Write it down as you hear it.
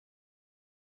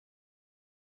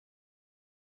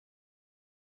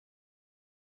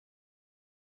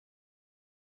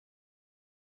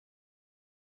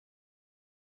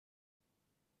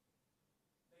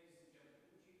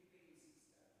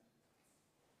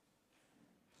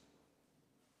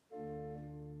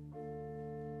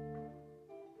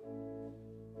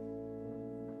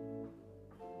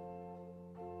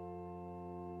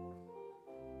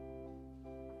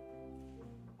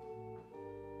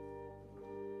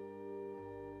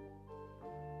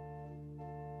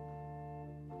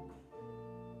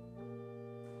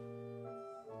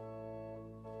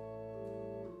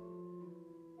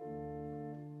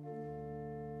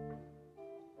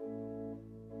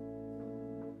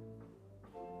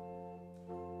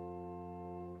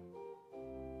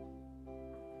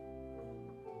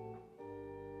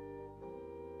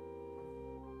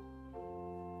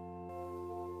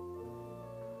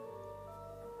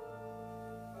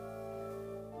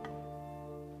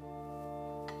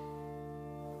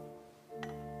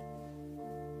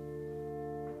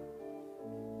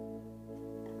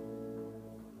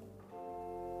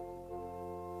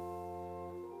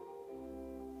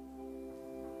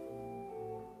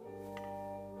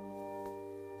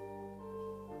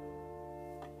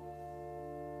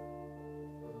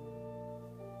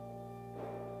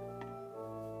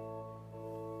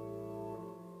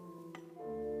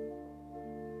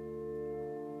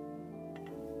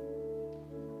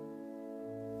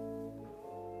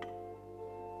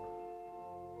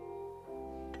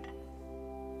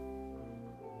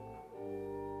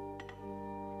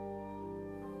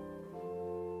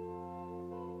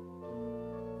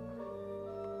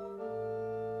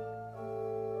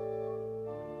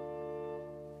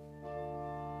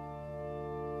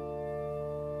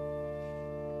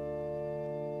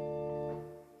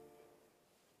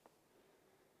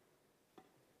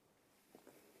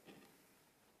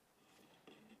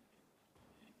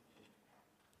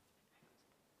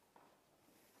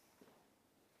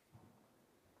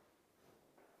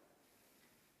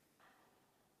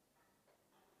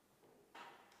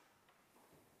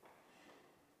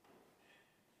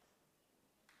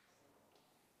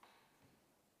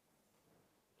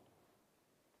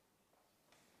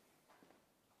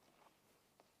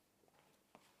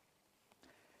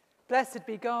Blessed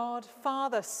be God,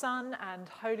 Father, Son, and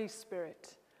Holy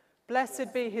Spirit.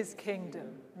 Blessed be his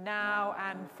kingdom, now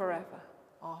and forever.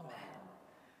 Amen.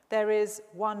 There is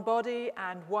one body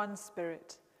and one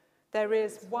Spirit. There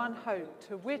is one hope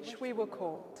to which we were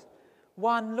called.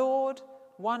 One Lord,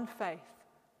 one faith,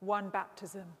 one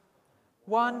baptism,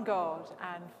 one God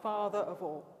and Father of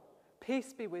all.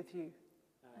 Peace be with you.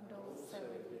 And also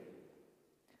with you.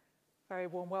 Very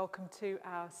warm welcome to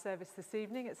our service this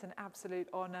evening. It's an absolute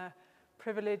honour,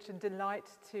 privilege and delight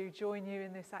to join you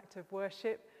in this act of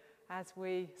worship as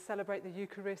we celebrate the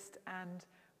Eucharist and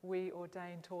we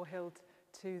ordain Torhild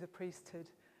to the priesthood.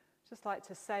 Just like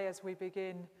to say as we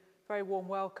begin, very warm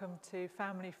welcome to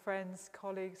family, friends,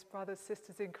 colleagues, brothers,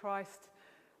 sisters in Christ,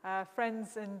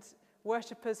 friends and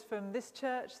worshippers from this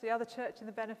church, the other church in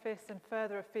the benefice and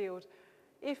further afield.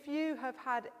 If you have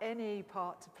had any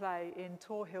part to play in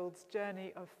Torhild's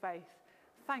journey of faith,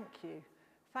 thank you.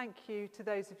 Thank you to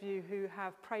those of you who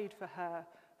have prayed for her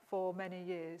for many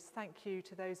years. Thank you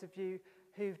to those of you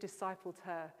who've discipled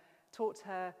her, taught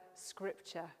her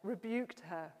scripture, rebuked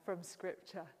her from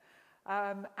scripture,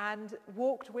 and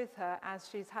walked with her as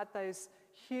she's had those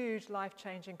huge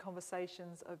life-changing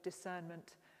conversations of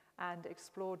discernment and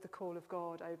explored the call of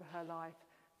God over her life.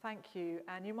 Thank you.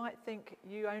 And you might think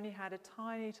you only had a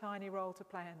tiny, tiny role to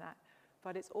play in that,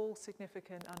 but it's all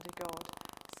significant under God.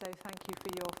 So thank you for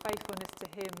your faithfulness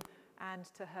to him and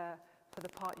to her for the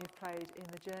part you've played in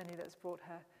the journey that's brought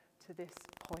her to this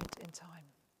point in time.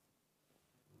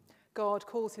 God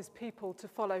calls his people to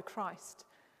follow Christ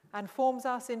and forms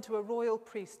us into a royal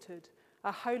priesthood,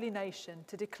 a holy nation,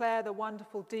 to declare the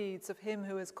wonderful deeds of him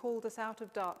who has called us out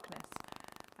of darkness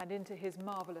and into his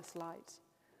marvellous light.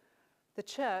 The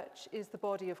church is the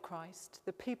body of Christ,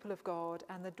 the people of God,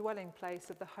 and the dwelling place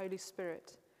of the Holy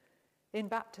Spirit. In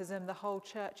baptism, the whole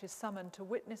church is summoned to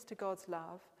witness to God's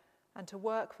love and to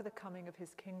work for the coming of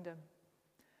his kingdom.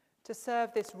 To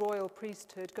serve this royal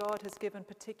priesthood, God has given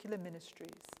particular ministries.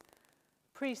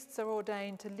 Priests are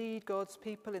ordained to lead God's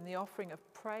people in the offering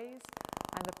of praise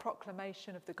and the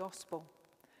proclamation of the gospel.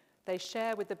 They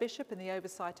share with the bishop in the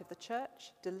oversight of the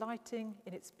church, delighting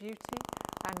in its beauty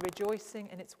and rejoicing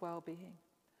in its well-being.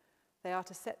 They are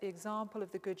to set the example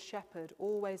of the Good Shepherd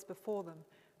always before them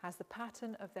as the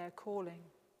pattern of their calling.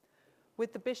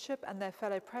 With the bishop and their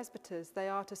fellow presbyters, they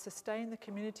are to sustain the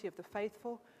community of the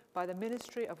faithful by the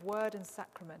ministry of word and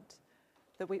sacrament,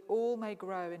 that we all may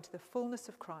grow into the fullness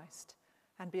of Christ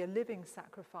and be a living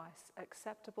sacrifice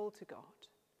acceptable to God.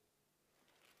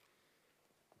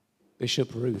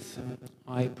 Bishop Ruth,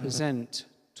 I present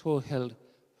Torhild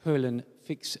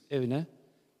Fikseaunet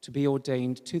to be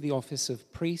ordained to the office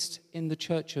of priest in the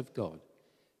Church of God.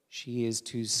 She is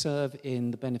to serve in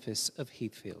the benefice of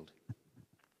Heathfield.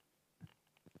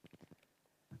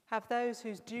 Have those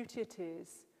whose duty it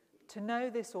is to know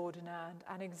this ordinand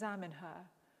and examine her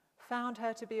found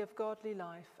her to be of godly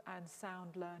life and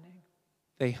sound learning?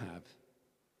 They have.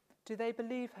 Do they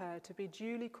believe her to be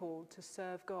duly called to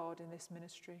serve God in this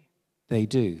ministry? They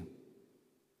do.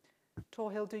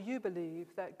 Torhild, do you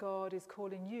believe that God is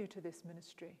calling you to this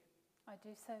ministry? I do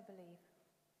so believe.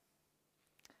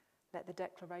 Let the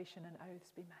declaration and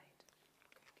oaths be made.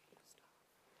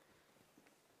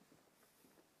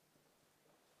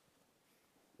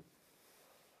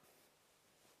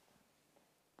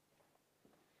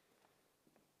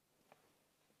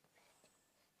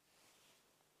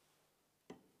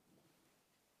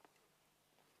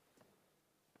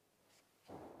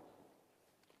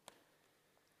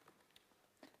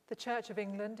 The Church of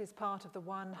England is part of the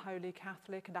one holy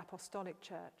Catholic and Apostolic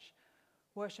Church,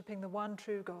 worshipping the one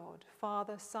true God,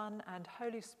 Father, Son, and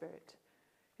Holy Spirit.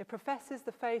 It professes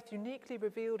the faith uniquely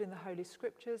revealed in the Holy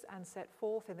Scriptures and set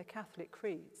forth in the Catholic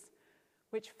creeds,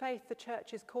 which faith the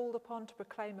Church is called upon to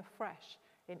proclaim afresh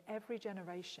in every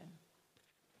generation.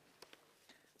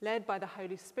 Led by the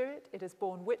Holy Spirit, it has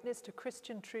borne witness to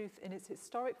Christian truth in its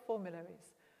historic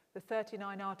formularies, the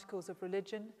 39 Articles of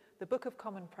Religion, the Book of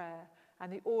Common Prayer,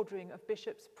 and the ordering of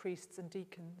bishops, priests, and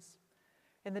deacons.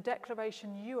 In the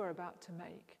declaration you are about to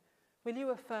make, will you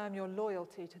affirm your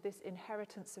loyalty to this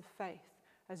inheritance of faith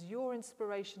as your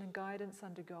inspiration and guidance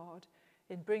under God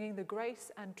in bringing the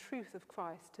grace and truth of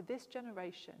Christ to this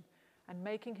generation and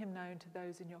making him known to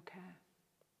those in your care?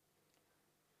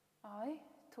 I,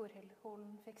 Torhild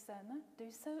Fikseaunet, do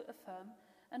so affirm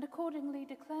and accordingly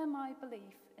declare my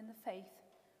belief in the faith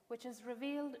which is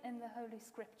revealed in the Holy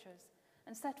Scriptures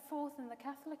and set forth in the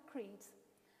Catholic creeds,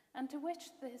 and to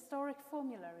which the historic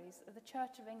formularies of the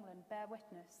Church of England bear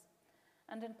witness,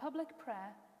 and in public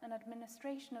prayer and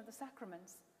administration of the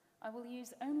sacraments, I will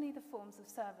use only the forms of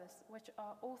service which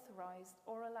are authorized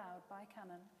or allowed by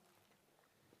canon.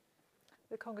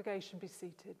 The congregation be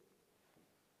seated.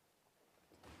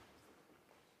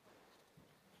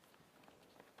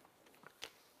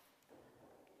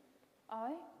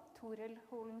 I, Torhild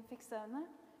Fikseaunet,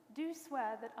 do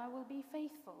swear that I will be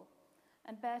faithful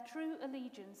and bear true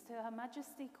allegiance to Her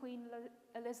Majesty Queen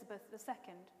Elizabeth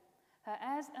II, her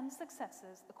heirs and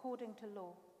successors according to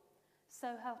law.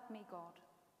 So help me God.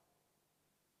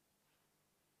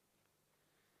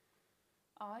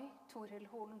 I, Torhild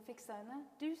Fikseaunet,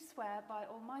 do swear by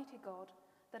Almighty God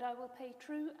that I will pay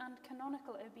true and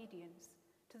canonical obedience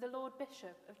to the Lord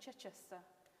Bishop of Chichester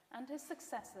and his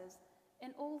successors in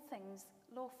all things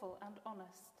lawful and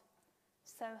honest.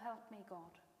 So help me God.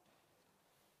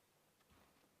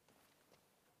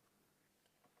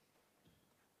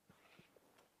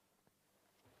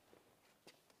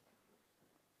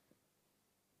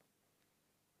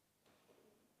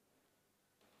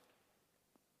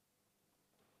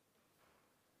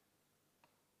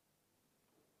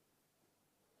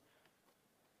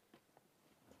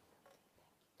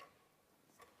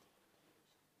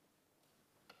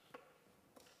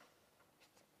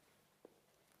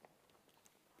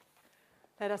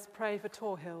 Let us pray for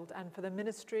Torhild and for the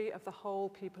ministry of the whole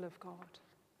people of God.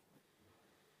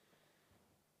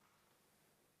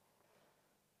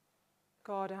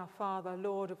 God, our Father,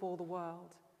 Lord of all the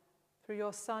world, through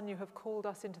your Son you have called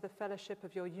us into the fellowship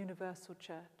of your universal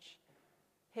church.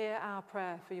 Hear our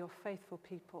prayer for your faithful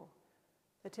people,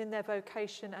 that in their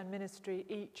vocation and ministry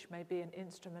each may be an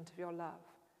instrument of your love.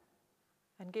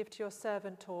 And give to your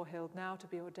servant Torhild, now to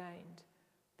be ordained,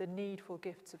 the needful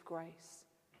gifts of grace.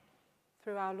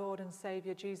 Through our Lord and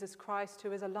Saviour Jesus Christ,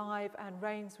 who is alive and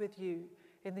reigns with you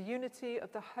in the unity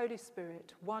of the Holy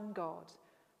Spirit, one God,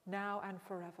 now and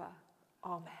forever.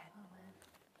 Amen.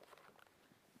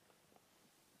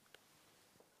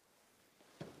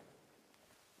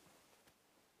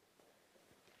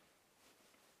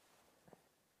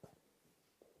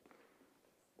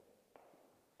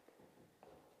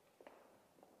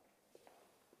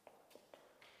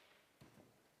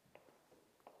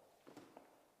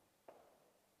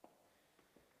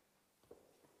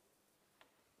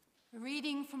 A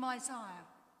reading from Isaiah.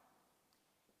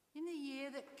 In the year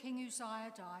that King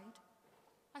Uzziah died,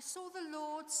 I saw the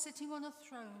Lord sitting on a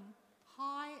throne,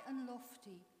 high and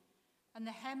lofty, and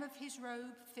the hem of his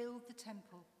robe filled the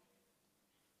temple.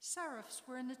 Seraphs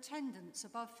were in attendance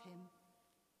above him.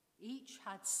 Each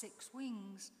had 6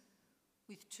 wings.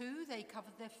 With 2 they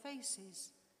covered their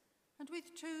faces, and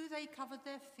with 2 they covered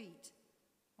their feet,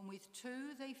 and with 2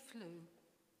 they flew.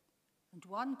 And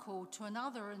one called to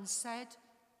another and said,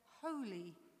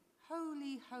 Holy,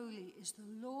 holy, holy is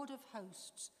the Lord of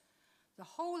hosts. The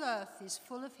whole earth is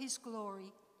full of his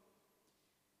glory.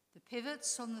 The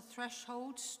pivots on the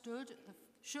threshold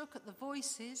shook at the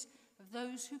voices of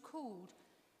those who called,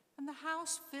 and the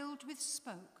house filled with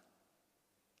smoke.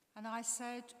 And I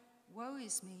said, Woe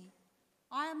is me,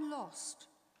 I am lost,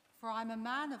 for I am a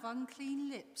man of unclean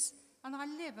lips, and I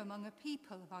live among a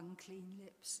people of unclean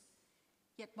lips.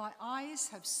 Yet my eyes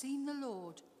have seen the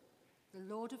Lord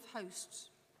of hosts.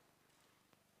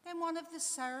 Then one of the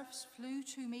seraphs flew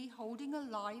to me holding a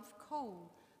live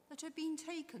coal that had been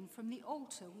taken from the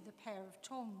altar with a pair of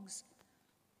tongs.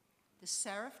 The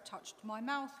seraph touched my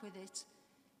mouth with it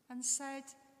and said,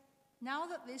 Now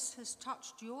that this has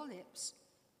touched your lips,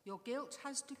 your guilt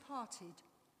has departed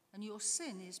and your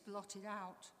sin is blotted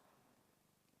out.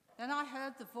 Then I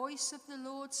heard the voice of the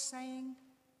Lord saying,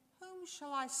 Whom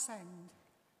shall I send,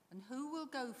 and who will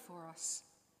go for us?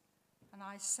 And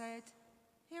I said,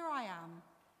 Here I am,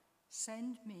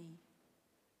 send me.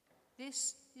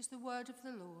 This is the word of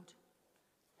the Lord.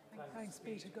 Thanks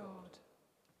be to God.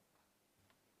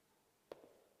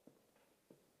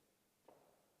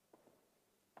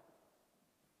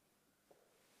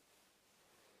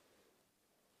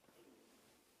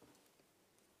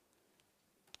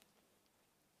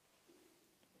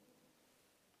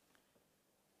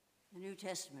 The New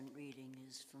Testament reading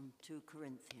is from 2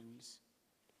 Corinthians.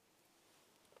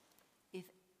 If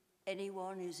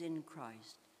anyone is in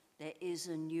Christ, there is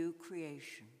a new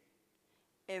creation.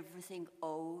 Everything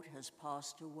old has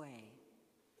passed away.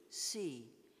 See,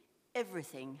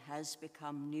 everything has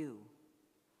become new.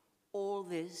 All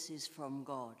this is from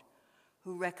God,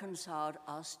 who reconciled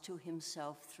us to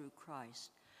himself through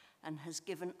Christ and has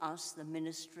given us the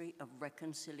ministry of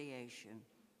reconciliation.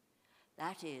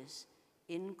 That is,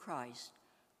 in Christ,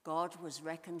 God was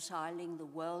reconciling the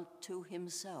world to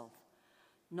himself,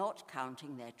 not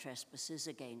counting their trespasses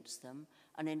against them,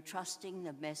 and entrusting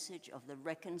the message of the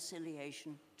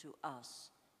reconciliation to us.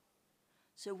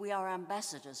 So we are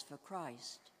ambassadors for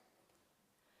Christ.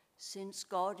 Since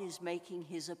God is making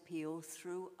his appeal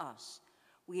through us,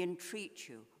 we entreat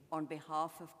you on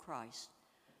behalf of Christ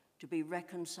to be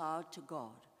reconciled to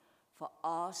God. For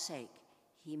our sake,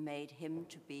 he made him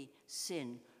to be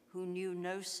sin who knew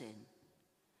no sin,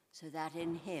 so that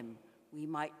in him we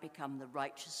might become the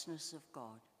righteousness of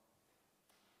God.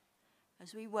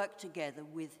 As we work together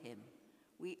with him,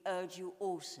 we urge you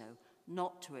also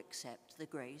not to accept the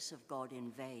grace of God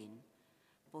in vain.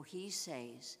 For he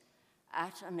says,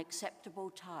 "At an acceptable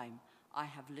time I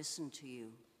have listened to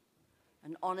you,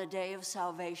 and on a day of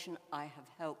salvation I have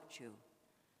helped you."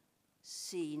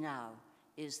 See, now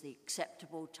is the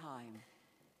acceptable time.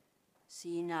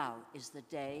 See, now is the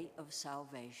day of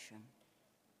salvation.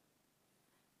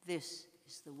 This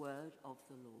is the word of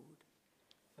the Lord.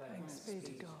 Thanks be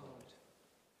to God.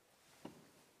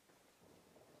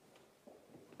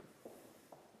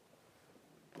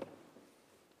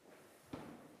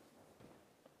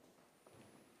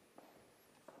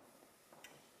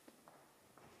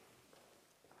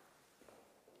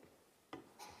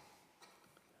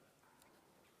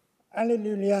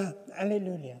 Alleluia,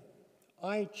 alleluia.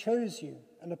 I chose you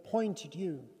and appointed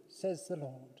you, says the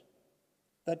Lord,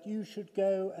 that you should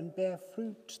go and bear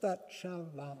fruit that shall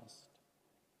last.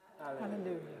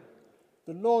 Hallelujah.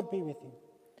 The Lord be with you.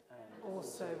 And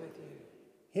also with you.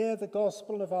 Hear the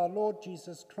gospel of our Lord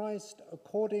Jesus Christ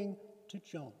according to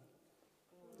John.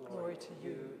 Glory to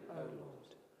you, O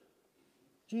Lord.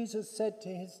 Jesus said to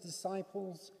his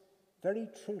disciples, "Very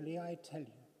truly I tell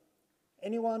you,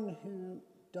 anyone who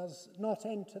does not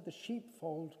enter the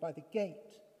sheepfold by the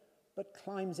gate, but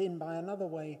climbs in by another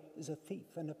way is a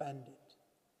thief and a bandit.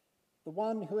 The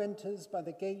one who enters by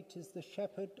the gate is the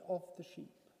shepherd of the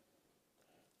sheep.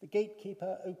 The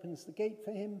gatekeeper opens the gate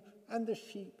for him, and the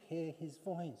sheep hear his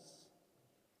voice.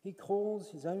 He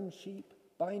calls his own sheep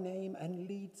by name and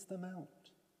leads them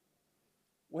out.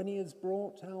 When he has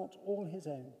brought out all his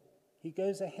own, he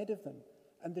goes ahead of them,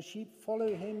 and the sheep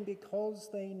follow him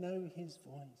because they know his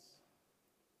voice.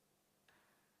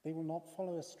 They will not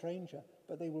follow a stranger,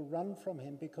 but they will run from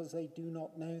him because they do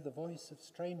not know the voice of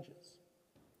strangers."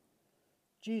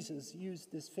 Jesus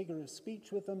used this figure of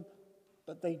speech with them,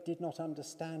 but they did not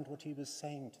understand what he was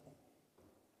saying to them.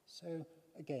 So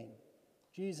again,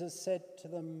 Jesus said to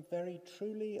them, "Very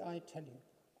truly I tell you,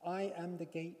 I am the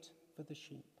gate for the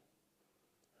sheep.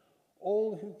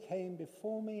 All who came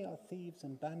before me are thieves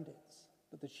and bandits,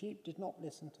 but the sheep did not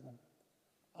listen to them.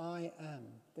 I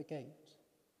am the gate.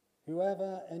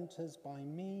 Whoever enters by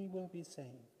me will be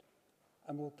saved,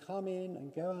 and will come in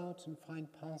and go out and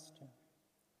find pasture.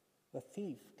 The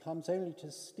thief comes only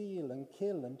to steal and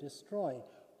kill and destroy.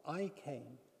 I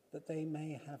came that they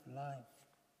may have life,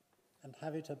 and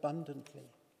have it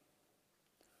abundantly.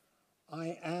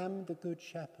 I am the good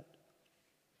shepherd.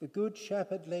 The good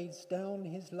shepherd lays down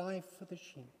his life for the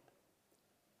sheep.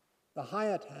 The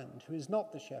hired hand, who is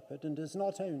not the shepherd and does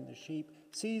not own the sheep,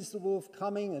 sees the wolf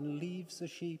coming and leaves the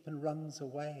sheep and runs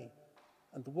away,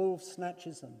 and the wolf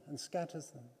snatches them and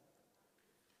scatters them.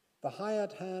 The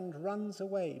hired hand runs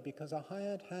away because a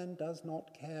hired hand does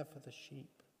not care for the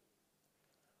sheep.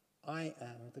 I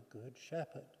am the good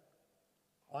shepherd.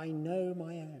 I know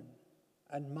my own,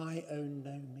 and my own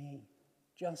know me,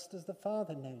 just as the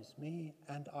Father knows me,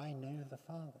 and I know the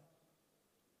Father.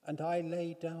 And I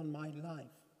lay down my life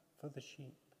for the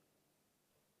sheep.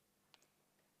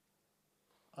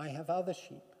 I have other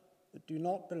sheep that do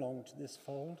not belong to this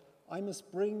fold. I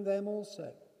must bring them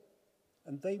also,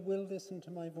 and they will listen to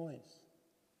my voice.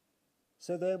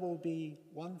 So there will be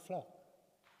one flock,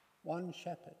 one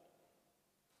shepherd."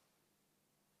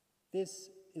 This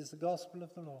is the gospel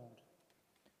of the Lord.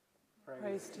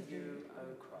 Praise to you,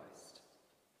 O Christ.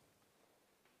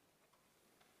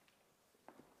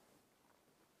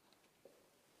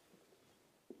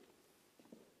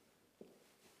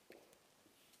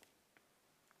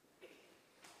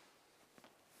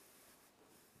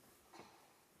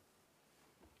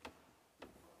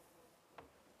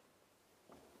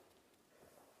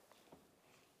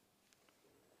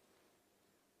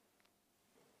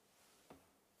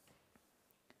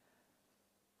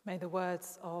 May the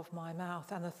words of my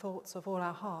mouth and the thoughts of all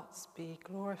our hearts be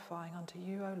glorifying unto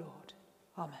you, O Lord.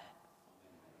 Amen.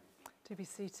 Do be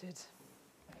seated.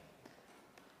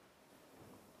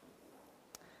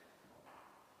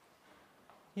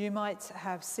 You might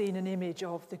have seen an image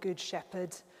of the Good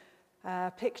Shepherd,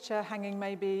 a picture hanging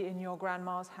maybe in your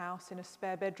grandma's house in a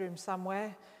spare bedroom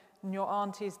somewhere, in your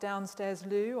auntie's downstairs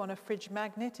loo, on a fridge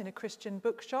magnet in a Christian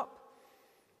bookshop.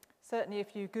 Certainly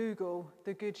if you Google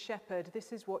the Good Shepherd,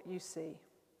 this is what you see.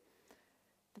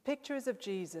 The picture is of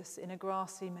Jesus in a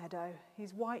grassy meadow.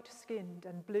 He's white-skinned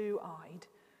and blue-eyed.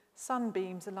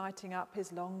 Sunbeams are lighting up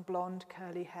his long blonde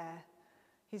curly hair.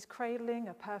 He's cradling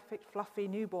a perfect, fluffy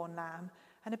newborn lamb,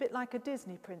 and a bit like a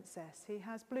Disney princess, he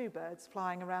has bluebirds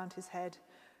flying around his head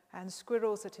and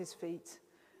squirrels at his feet.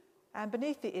 And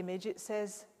beneath the image it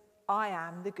says, "I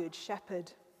am the good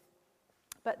shepherd."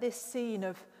 But this scene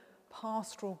of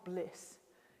pastoral bliss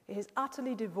is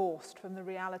utterly divorced from the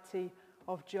reality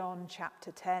of John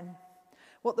chapter 10.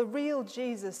 What the real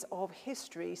Jesus of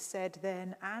history said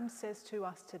then and says to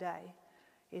us today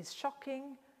is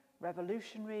shocking,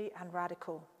 revolutionary, and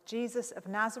radical. Jesus of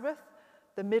Nazareth,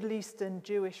 the Middle Eastern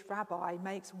Jewish rabbi,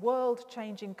 makes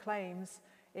world-changing claims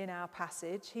in our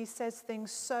passage. He says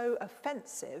things so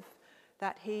offensive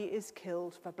that he is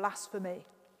killed for blasphemy.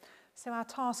 So our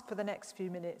task for the next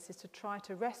few minutes is to try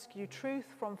to rescue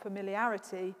truth from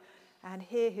familiarity and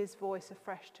hear his voice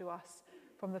afresh to us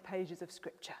from the pages of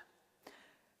Scripture.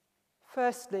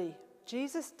 Firstly,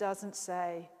 Jesus doesn't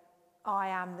say, "I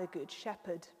am the good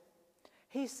shepherd."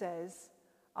 He says,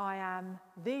 "I am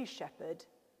the shepherd,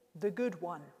 the good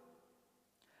one."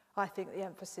 I think the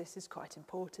emphasis is quite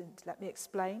important. Let me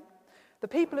explain. The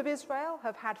people of Israel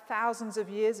have had thousands of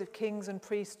years of kings and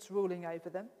priests ruling over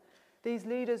them. These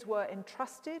leaders were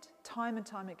entrusted time and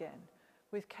time again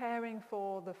with caring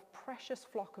for the precious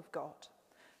flock of God.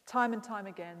 Time and time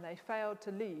again, they failed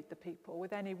to lead the people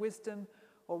with any wisdom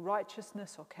or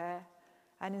righteousness or care,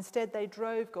 and instead they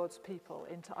drove God's people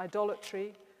into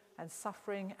idolatry and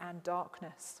suffering and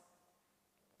darkness.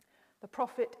 The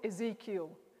prophet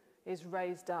Ezekiel is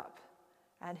raised up,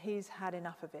 and he's had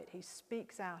enough of it. He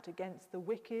speaks out against the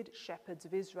wicked shepherds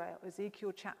of Israel.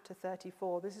 Ezekiel chapter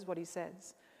 34, this is what he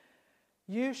says.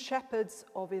 "You shepherds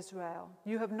of Israel,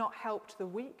 you have not helped the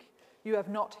weak, you have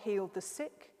not healed the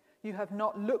sick, you have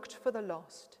not looked for the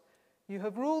lost. You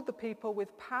have ruled the people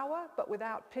with power, but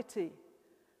without pity.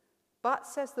 But,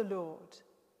 says the Lord,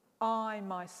 I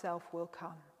myself will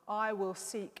come. I will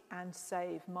seek and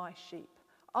save my sheep.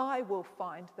 I will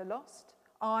find the lost.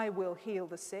 I will heal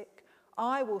the sick.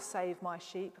 I will save my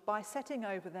sheep by setting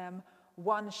over them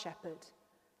one shepherd.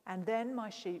 And then my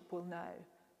sheep will know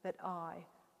that I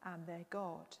am their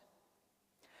God."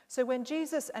 So when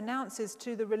Jesus announces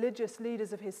to the religious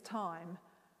leaders of his time,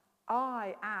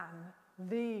 "I am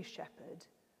the shepherd,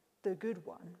 the good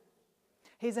one,"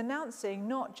 he's announcing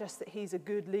not just that he's a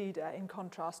good leader in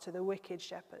contrast to the wicked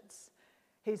shepherds.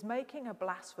 He's making a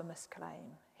blasphemous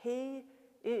claim. He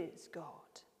is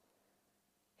God.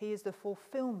 He is the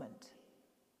fulfillment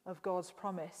of God's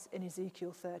promise in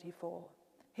Ezekiel 34.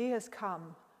 He has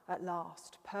come at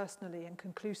last, personally and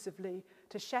conclusively,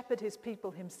 to shepherd his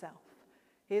people himself.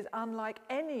 He is unlike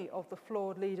any of the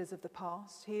flawed leaders of the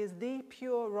past. He is the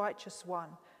pure, righteous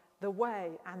one, the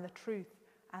way and the truth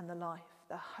and the life,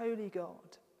 the holy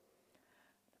God.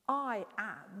 "I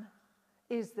am"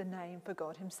 is the name for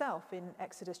God himself. In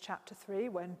Exodus chapter 3,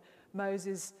 when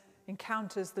Moses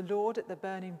encounters the Lord at the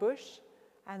burning bush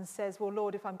and says, "Well,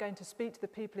 Lord, if I'm going to speak to the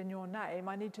people in your name,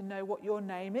 I need to know what your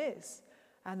name is."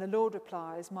 And the Lord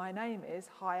replies, "My name is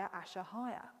Haya Asher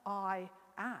Haya. I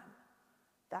am."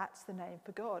 That's the name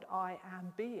for God. I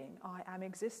am being. I am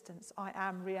existence. I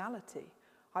am reality.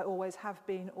 I always have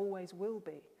been, always will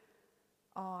be.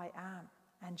 I am.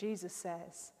 And Jesus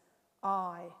says,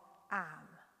 "I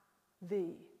am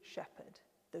the shepherd,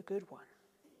 the good one."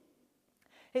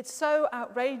 It's so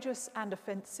outrageous and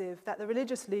offensive that the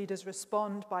religious leaders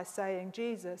respond by saying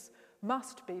Jesus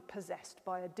must be possessed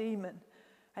by a demon.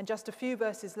 And just a few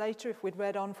verses later, if we'd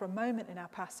read on for a moment in our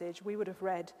passage, we would have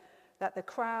read that the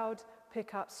crowd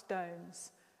pick up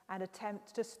stones and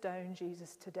attempt to stone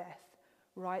Jesus to death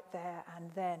right there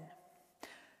and then.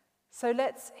 So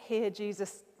let's hear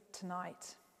Jesus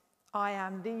tonight. "I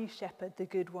am the shepherd, the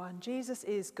good one." Jesus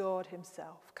is God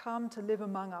himself, come to live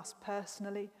among us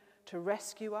personally, to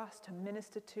rescue us, to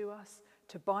minister to us,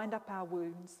 to bind up our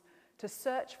wounds, to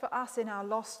search for us in our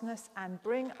lostness and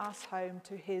bring us home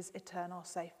to his eternal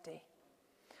safety.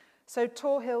 So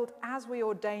Torhild, as we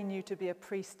ordain you to be a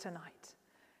priest tonight,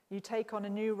 you take on a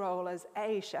new role as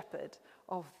a shepherd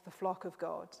of the flock of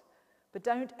God. But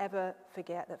don't ever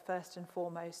forget that first and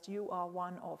foremost, you are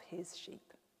one of his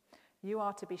sheep. You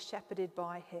are to be shepherded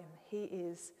by him. He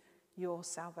is your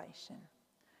salvation.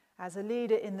 As a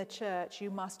leader in the church,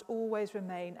 you must always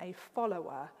remain a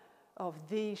follower of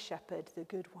the shepherd, the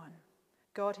good one.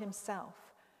 God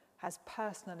himself has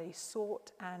personally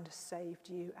sought and saved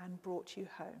you and brought you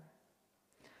home.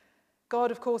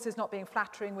 God, of course, is not being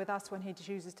flattering with us when he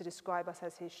chooses to describe us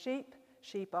as his sheep.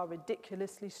 Sheep are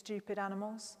ridiculously stupid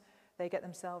animals. They get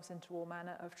themselves into all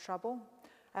manner of trouble.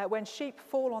 When sheep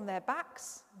fall on their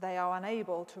backs, they are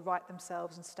unable to right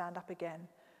themselves and stand up again.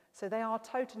 So they are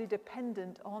totally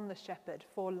dependent on the shepherd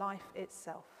for life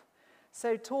itself.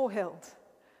 So Torhild,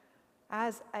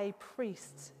 As a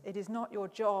priest, it is not your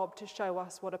job to show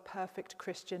us what a perfect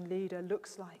Christian leader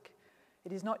looks like.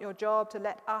 It is not your job to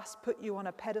let us put you on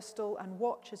a pedestal and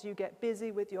watch as you get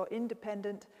busy with your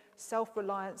independent,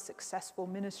 self-reliant, successful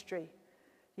ministry.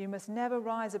 You must never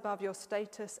rise above your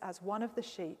status as one of the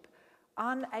sheep,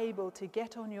 unable to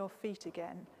get on your feet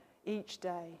again each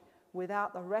day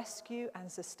without the rescue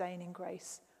and sustaining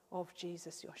grace of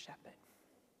Jesus, your shepherd.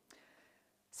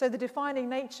 So the defining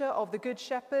nature of the Good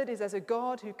Shepherd is as a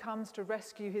God who comes to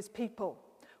rescue his people.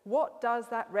 What does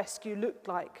that rescue look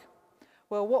like?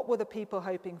 Well, what were the people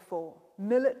hoping for?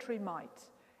 Military might,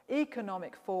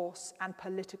 economic force, and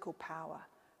political power.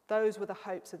 Those were the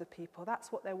hopes of the people.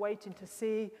 That's what they're waiting to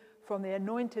see from the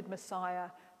anointed Messiah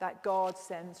that God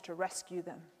sends to rescue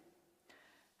them.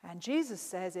 And Jesus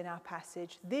says in our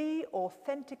passage, the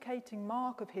authenticating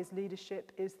mark of his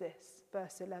leadership is this,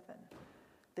 verse 11.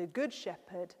 The Good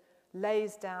Shepherd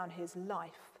lays down his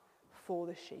life for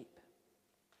the sheep.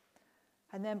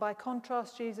 And then by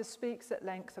contrast, Jesus speaks at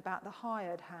length about the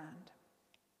hired hand.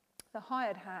 The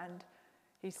hired hand,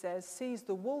 he says, sees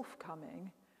the wolf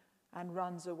coming and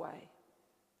runs away.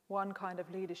 One kind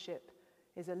of leadership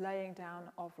is a laying down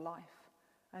of life.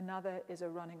 Another is a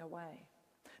running away.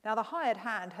 Now, the hired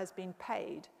hand has been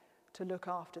paid to look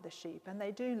after the sheep, and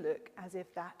they do look as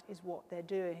if that is what they're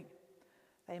doing.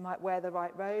 They might wear the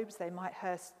right robes, they might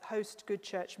host good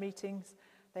church meetings,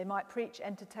 they might preach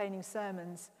entertaining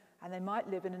sermons, and they might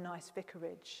live in a nice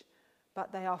vicarage.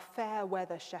 But they are fair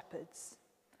weather shepherds.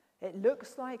 It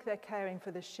looks like they're caring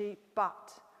for the sheep,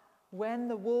 but when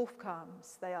the wolf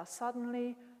comes, they are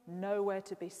suddenly nowhere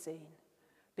to be seen,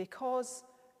 because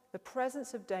the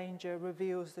presence of danger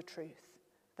reveals the truth.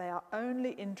 They are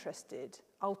only interested,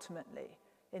 ultimately,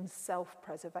 in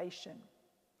self-preservation.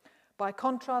 By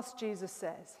contrast, Jesus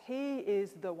says, he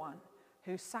is the one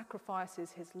who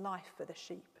sacrifices his life for the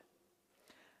sheep.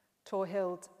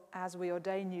 Torhild, as we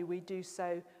ordain you, we do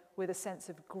so with a sense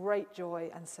of great joy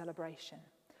and celebration.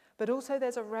 But also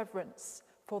there's a reverence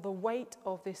for the weight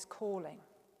of this calling.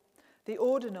 The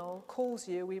ordinal calls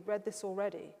you, we've read this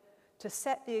already, to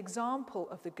set the example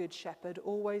of the Good Shepherd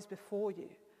always before you.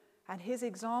 And his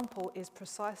example is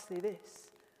precisely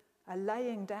this, a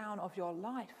laying down of your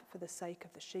life for the sake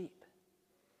of the sheep.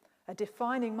 A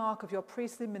defining mark of your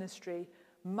priestly ministry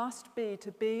must be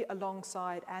to be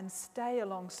alongside and stay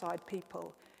alongside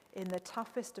people in the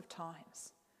toughest of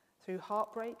times, through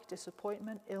heartbreak,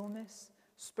 disappointment, illness,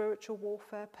 spiritual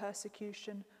warfare,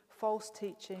 persecution, false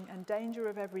teaching, and danger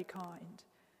of every kind.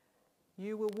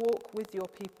 You will walk with your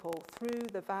people through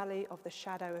the valley of the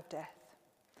shadow of death.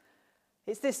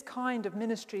 It's this kind of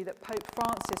ministry that Pope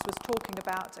Francis was talking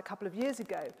about a couple of years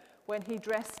ago when he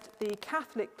addressed the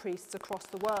Catholic priests across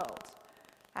the world.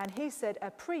 And he said,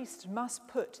 a priest must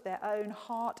put their own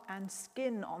heart and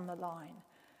skin on the line.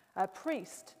 A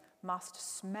priest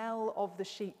must smell of the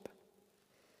sheep.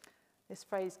 This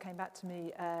phrase came back to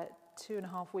me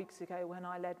 2.5 weeks ago when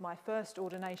I led my first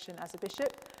ordination as a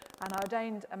bishop, and I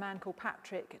ordained a man called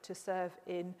Patrick to serve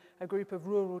in a group of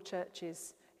rural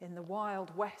churches in the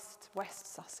wild West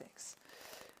Sussex.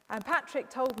 And Patrick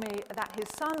told me that his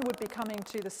son would be coming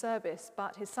to the service,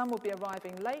 but his son would be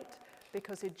arriving late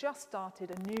because he'd just started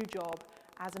a new job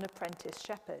as an apprentice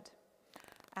shepherd.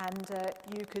 And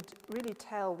you could really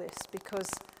tell this because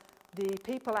the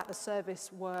people at the service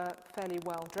were fairly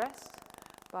well dressed,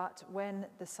 but when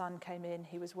the son came in,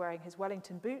 he was wearing his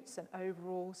Wellington boots and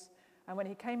overalls. And when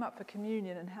he came up for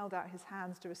communion and held out his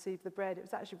hands to receive the bread, it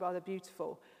was actually rather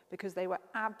beautiful because they were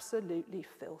absolutely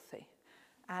filthy.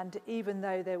 And even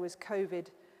though there was COVID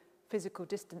physical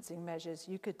distancing measures,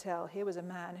 you could tell here was a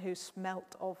man who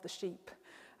smelt of the sheep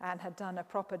and had done a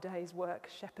proper day's work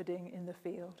shepherding in the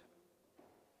field.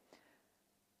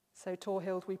 So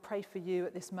Torhild, we pray for you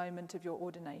at this moment of your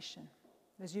ordination,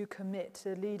 as you commit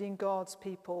to leading God's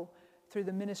people through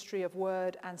the ministry of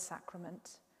word and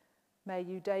sacrament. May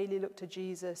you daily look to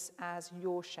Jesus as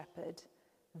your shepherd,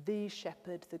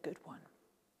 the good one,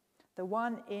 the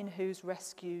one in whose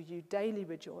rescue you daily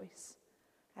rejoice,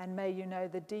 and may you know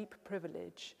the deep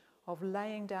privilege of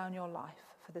laying down your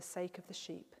life for the sake of the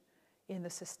sheep in the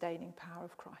sustaining power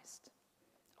of Christ.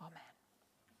 Amen.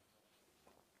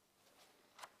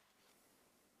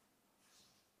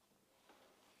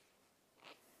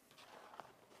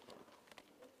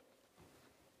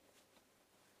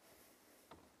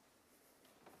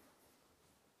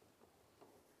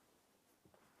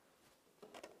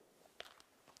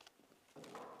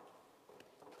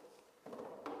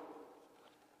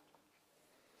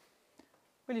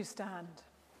 Will you stand?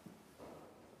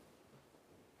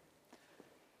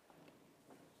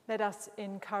 Let us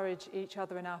encourage each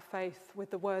other in our faith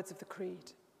with the words of the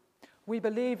Creed. We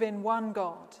believe in one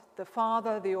God, the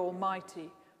Father, the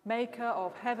Almighty, maker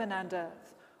of heaven and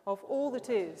earth, of all that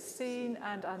is seen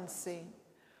and unseen.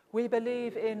 We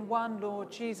believe in one Lord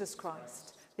Jesus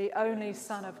Christ, the only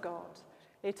Son of God,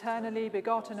 eternally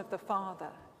begotten of the Father,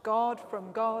 God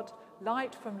from God,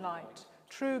 light from light,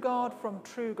 true God from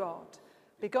true God,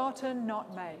 begotten,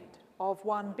 not made, of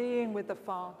one being with the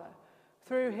Father.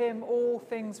 Through him all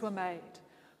things were made.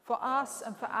 For us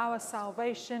and for our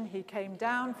salvation he came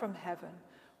down from heaven,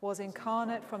 was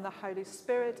incarnate from the Holy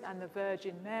Spirit and the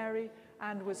Virgin Mary,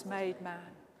 and was made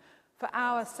man. For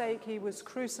our sake he was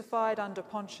crucified under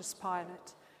Pontius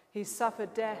Pilate. He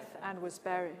suffered death and was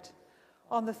buried.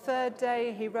 On the third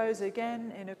day he rose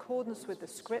again in accordance with the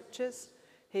Scriptures.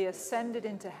 He ascended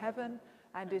into heaven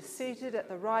and is seated at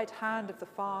the right hand of the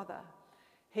Father.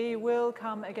 He will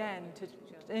come again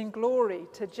in glory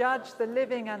to judge the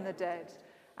living and the dead,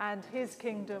 and his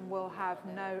kingdom will have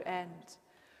no end.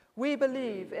 We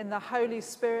believe in the Holy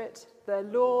Spirit, the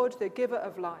Lord, the giver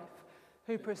of life,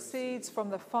 who proceeds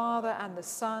from the Father and the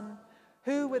Son,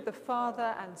 who with the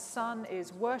Father and Son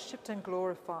is worshipped and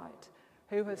glorified,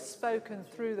 who has spoken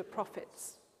through the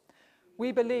prophets.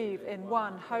 We believe in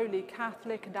one holy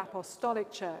Catholic and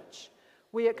Apostolic Church.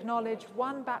 We acknowledge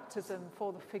one baptism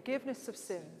for the forgiveness of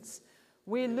sins.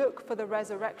 We look for the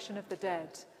resurrection of the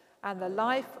dead and the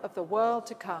life of the world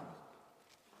to come.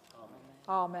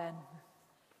 Amen. Amen.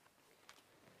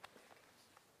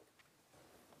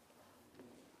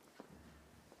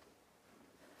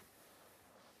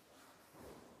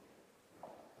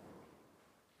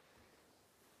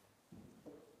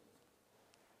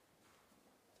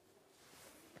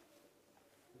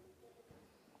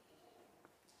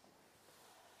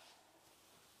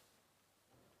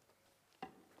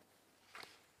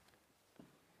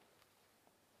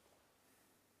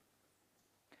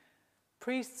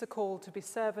 Priests are called to be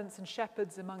servants and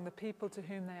shepherds among the people to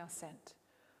whom they are sent.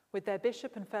 With their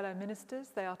bishop and fellow ministers,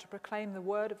 they are to proclaim the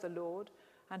word of the Lord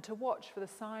and to watch for the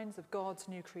signs of God's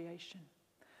new creation.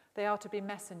 They are to be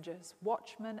messengers,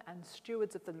 watchmen, and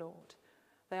stewards of the Lord.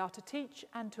 They are to teach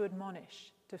and to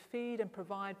admonish, to feed and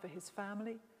provide for his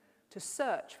family, to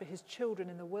search for his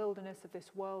children in the wilderness of this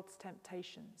world's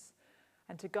temptations,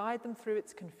 and to guide them through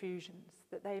its confusions,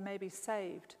 that they may be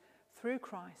saved through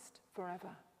Christ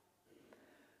forever.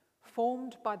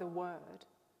 Formed by the word,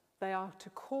 they are to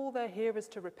call their hearers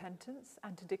to repentance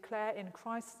and to declare in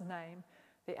Christ's name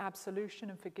the absolution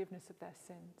and forgiveness of their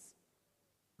sins.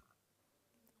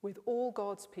 With all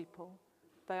God's people,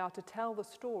 they are to tell the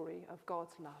story of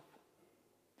God's love.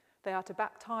 They are to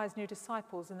baptize new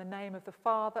disciples in the name of the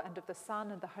Father and of the Son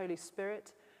and the Holy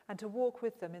Spirit, and to walk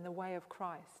with them in the way of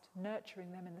Christ,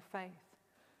 nurturing them in the faith.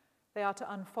 They are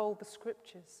to unfold the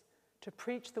Scriptures, to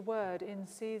preach the word in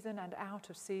season and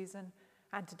out of season,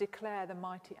 and to declare the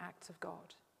mighty acts of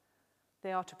God.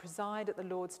 They are to preside at the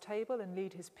Lord's table and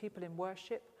lead his people in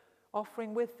worship,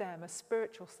 offering with them a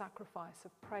spiritual sacrifice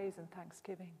of praise and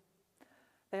thanksgiving.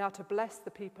 They are to bless the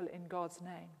people in God's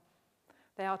name.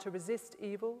 They are to resist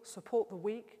evil, support the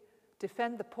weak,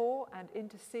 defend the poor, and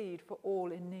intercede for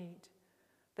all in need.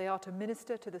 They are to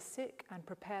minister to the sick and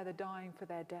prepare the dying for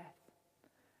their death.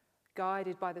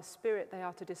 Guided by the Spirit, they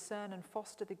are to discern and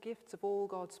foster the gifts of all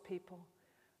God's people,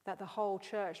 that the whole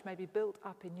church may be built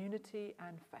up in unity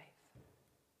and faith.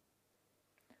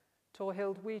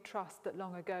 Torhild, we trust that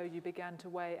long ago you began to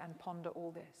weigh and ponder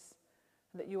all this,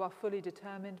 and that you are fully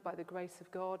determined by the grace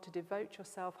of God to devote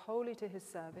yourself wholly to his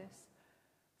service,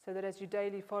 so that as you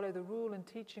daily follow the rule and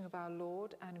teaching of our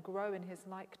Lord and grow in his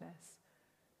likeness,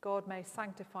 God may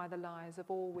sanctify the lives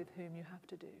of all with whom you have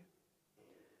to do.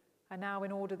 And now,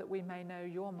 in order that we may know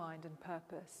your mind and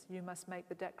purpose, you must make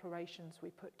the declarations we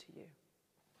put to you.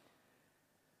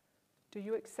 Do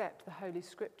you accept the Holy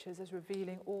Scriptures as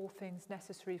revealing all things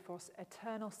necessary for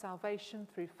eternal salvation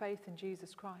through faith in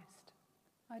Jesus Christ?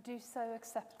 I do so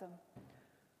accept them.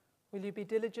 Will you be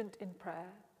diligent in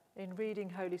prayer, in reading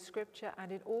Holy Scripture,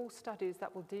 and in all studies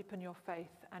that will deepen your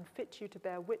faith and fit you to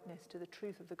bear witness to the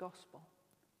truth of the gospel?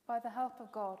 By the help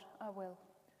of God, I will.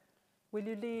 Will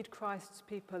you lead Christ's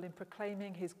people in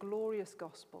proclaiming his glorious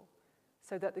gospel,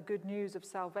 so that the good news of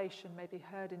salvation may be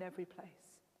heard in every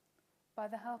place? By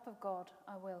the help of God,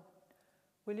 I will.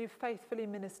 Will you faithfully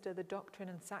minister the doctrine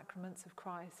and sacraments of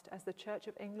Christ as the Church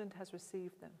of England has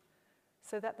received them,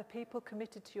 so that the people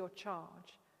committed to your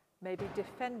charge may be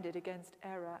defended against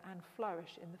error and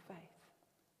flourish in the faith?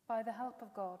 By the help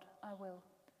of God, I will.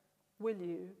 Will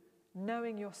you,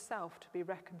 knowing yourself to be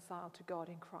reconciled to God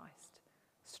in Christ,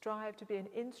 strive to be an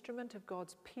instrument of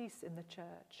God's peace in the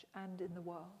church and in the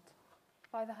world?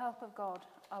 By the help of God,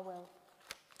 I will.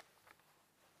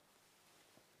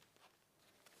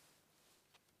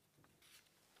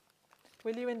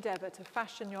 Will you endeavour to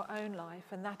fashion your own life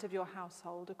and that of your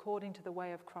household according to the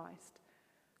way of Christ,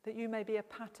 that you may be a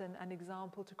pattern and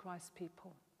example to Christ's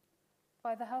people?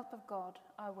 By the help of God,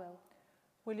 I will.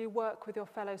 Will you work with your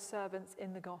fellow servants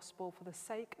in the gospel for the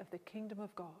sake of the kingdom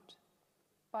of God?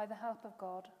 By the help of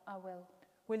God, I will.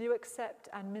 Will you accept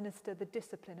and minister the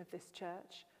discipline of this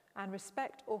church and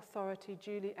respect authority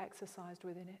duly exercised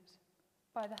within it?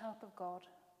 By the help of God,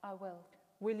 I will.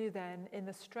 Will you then, in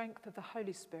the strength of the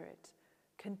Holy Spirit,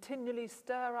 continually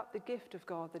stir up the gift of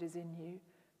God that is in you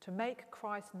to make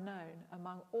Christ known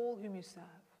among all whom you serve?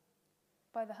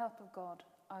 By the help of God,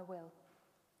 I will.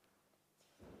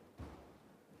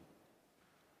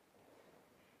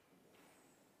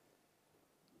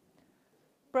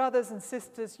 Brothers and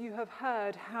sisters, you have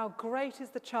heard how great is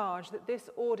the charge that this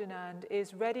ordinand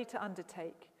is ready to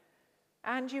undertake,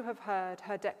 and you have heard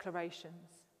her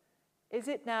declarations. Is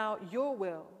it now your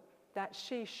will that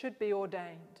she should be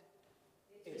ordained?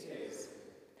 It is.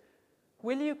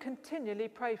 Will you continually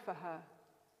pray for her?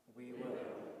 We will.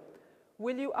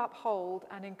 Will you uphold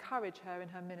and encourage her in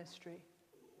her ministry?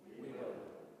 We will.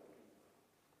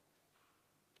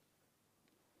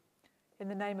 In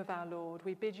the name of our Lord,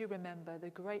 we bid you remember the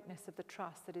greatness of the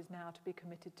trust that is now to be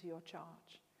committed to your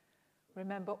charge.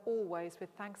 Remember always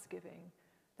with thanksgiving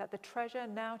that the treasure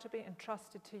now to be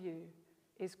entrusted to you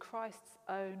is Christ's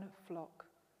own flock,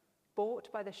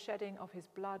 bought by the shedding of his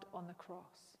blood on the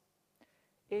cross.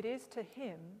 It is to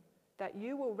him that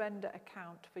you will render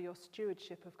account for your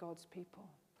stewardship of God's people.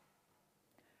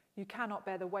 You cannot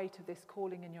bear the weight of this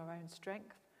calling in your own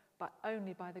strength, but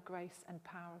only by the grace and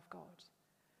power of God.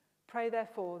 Pray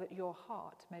therefore that your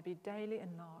heart may be daily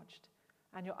enlarged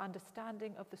and your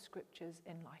understanding of the Scriptures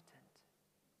enlightened.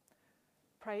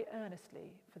 Pray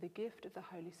earnestly for the gift of the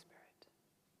Holy Spirit.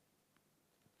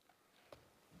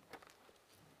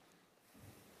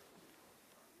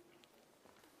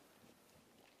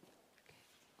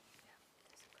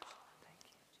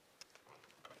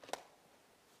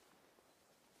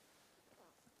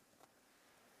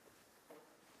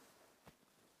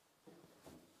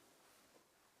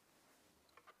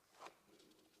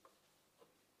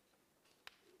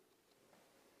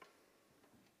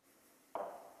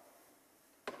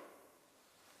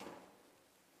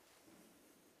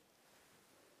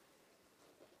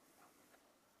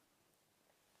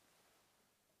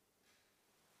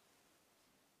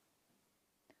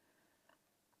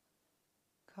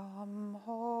 Come,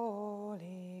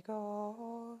 Holy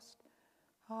Ghost,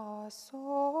 our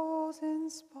souls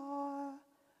inspire,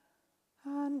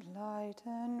 and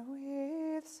lighten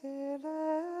with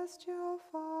celestial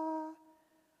fire.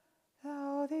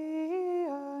 Thou the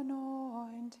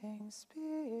anointing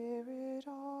Spirit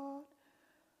art,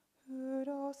 who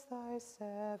dost thy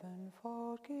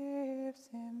sevenfold gifts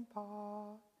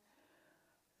impart.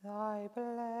 Thy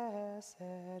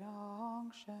blessed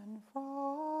unction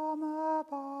from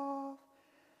above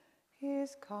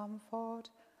is comfort,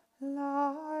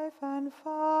 life, and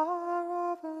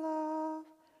fire of love.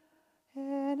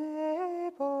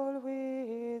 Enable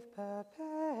with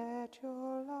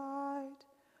perpetual light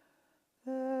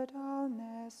the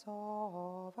dullness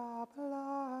of our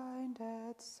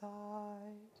blinded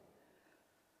sight.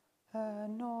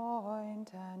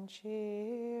 Anoint and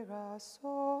cheer our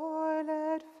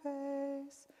soiled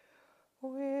face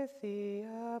with the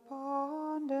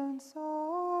abundance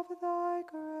of thy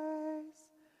grace.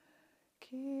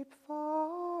 Keep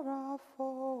for our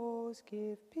foes,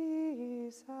 give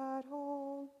peace at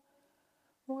home.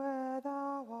 Where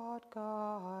thou art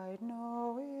guide,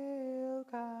 no ill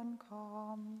can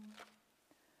come.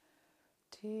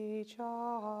 Teach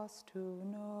us to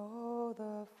know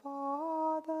the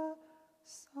Father,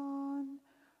 Son,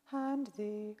 and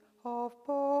thee, of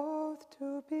both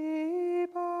to be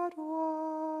but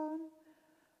one,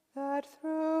 that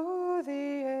through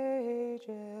the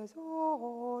ages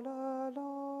all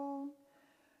along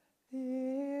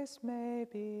this may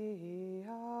be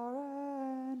our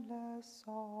endless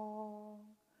song.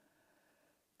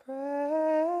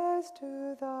 Praise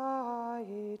to thy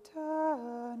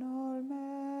eternal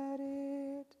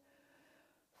merit,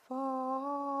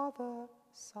 Father,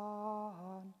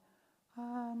 Son,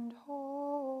 and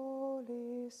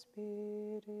Holy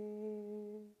Spirit.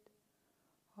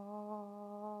 Amen.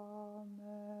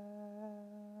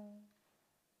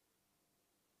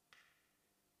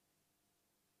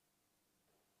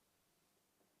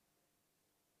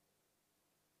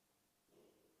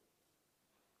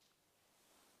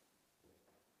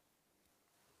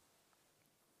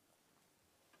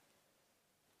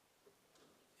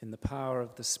 In the power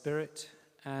of the Spirit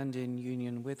and in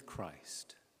union with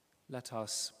Christ, let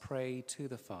us pray to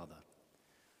the Father.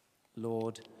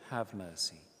 Lord, have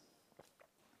mercy.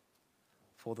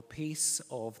 For the peace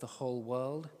of the whole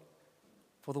world,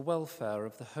 for the welfare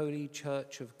of the Holy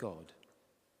Church of God,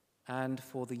 and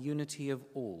for the unity of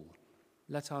all,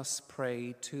 let us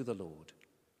pray to the Lord.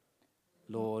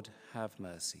 Lord, have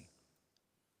mercy.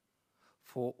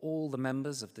 For all the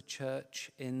members of the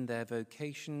Church in their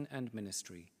vocation and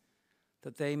ministry,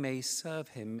 that they may serve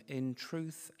him in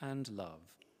truth and love,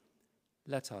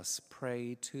 let us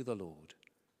pray to the Lord.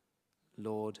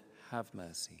 Lord, have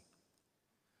mercy.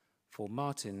 For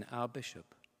Martin, our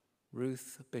bishop,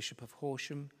 Ruth, Bishop of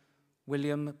Horsham,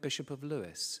 William, Bishop of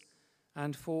Lewis,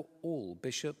 and for all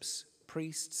bishops,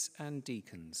 priests, and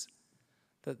deacons,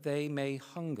 that they may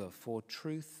hunger for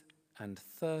truth and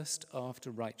thirst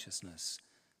after righteousness,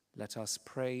 let us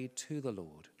pray to the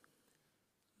Lord.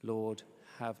 Lord,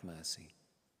 have mercy.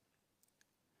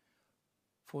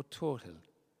 For Torhild,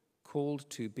 called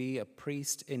to be a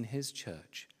priest in his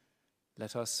church,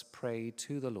 let us pray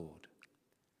to the Lord.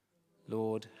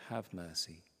 Lord, have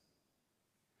mercy.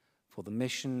 For the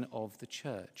mission of the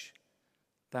Church,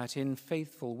 that in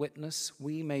faithful witness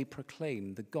we may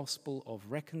proclaim the gospel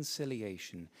of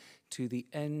reconciliation to the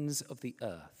ends of the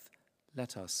earth,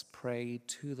 let us pray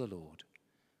to the Lord.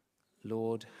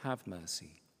 Lord, have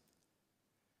mercy.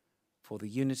 For the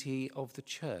unity of the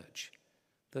Church,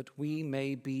 that we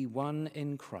may be one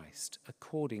in Christ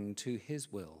according to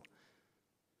his will,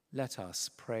 let us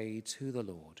pray to the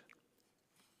Lord.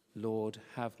 Lord,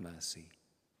 have mercy.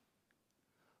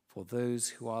 For those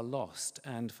who are lost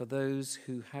and for those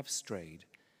who have strayed,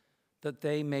 that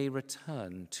they may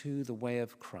return to the way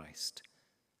of Christ,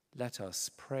 let us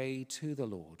pray to the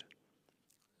Lord.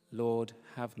 Lord,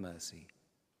 have mercy.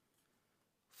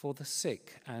 For the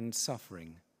sick and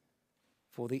suffering,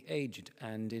 for the aged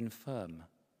and infirm,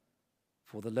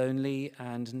 for the lonely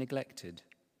and neglected,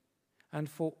 and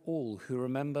for all who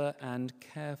remember and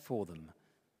care for them,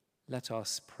 let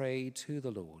us pray to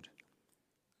the Lord.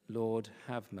 Lord,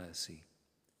 have mercy.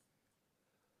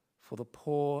 For the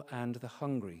poor and the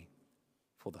hungry,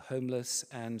 for the homeless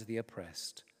and the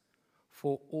oppressed,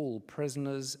 for all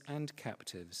prisoners and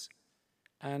captives,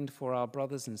 and for our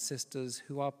brothers and sisters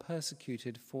who are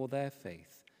persecuted for their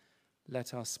faith,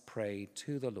 let us pray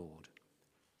to the Lord.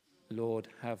 Lord,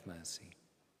 have mercy.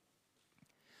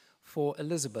 For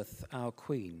Elizabeth, our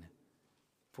Queen,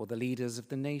 for the leaders of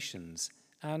the nations,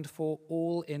 and for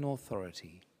all in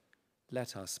authority,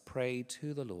 let us pray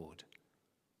to the Lord.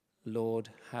 Lord,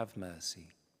 have mercy.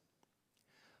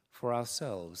 For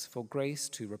ourselves, for grace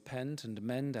to repent and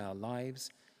mend our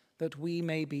lives, that we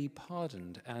may be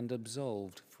pardoned and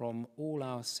absolved from all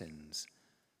our sins,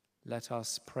 let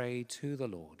us pray to the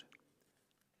Lord.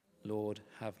 Lord,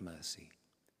 have mercy.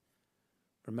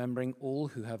 Remembering all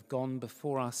who have gone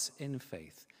before us in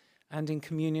faith, and in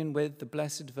communion with the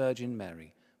Blessed Virgin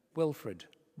Mary, Wilfred,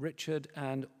 Richard,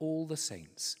 and all the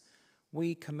saints,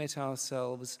 we commit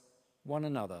ourselves, one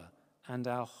another, and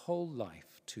our whole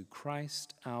life to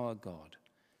Christ our God.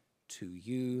 To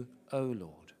you, O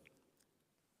Lord.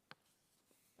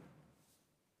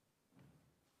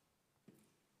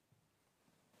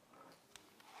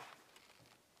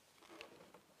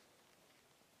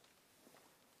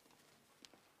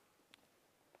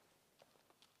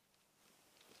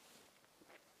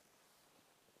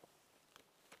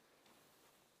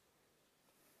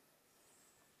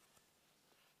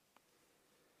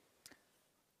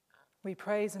 We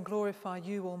praise and glorify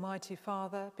you, Almighty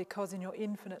Father, because in your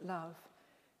infinite love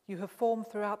you have formed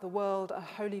throughout the world a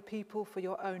holy people for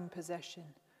your own possession,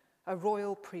 a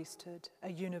royal priesthood,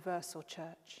 a universal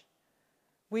church.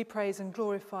 We praise and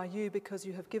glorify you because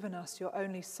you have given us your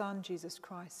only Son, Jesus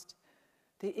Christ,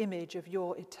 the image of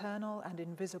your eternal and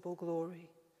invisible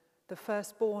glory, the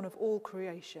firstborn of all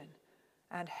creation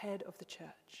and head of the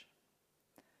church.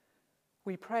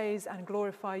 We praise and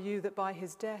glorify you that by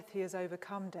his death he has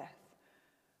overcome death,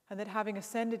 and that having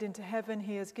ascended into heaven,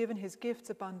 he has given his gifts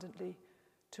abundantly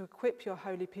to equip your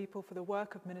holy people for the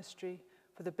work of ministry,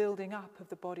 for the building up of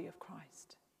the body of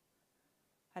Christ.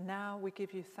 And now we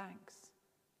give you thanks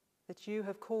that you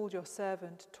have called your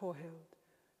servant Torhild,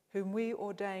 whom we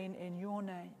ordain in your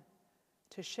name,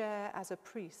 to share as a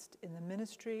priest in the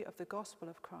ministry of the gospel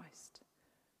of Christ,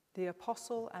 the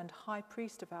apostle and high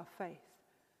priest of our faith,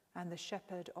 and the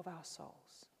shepherd of our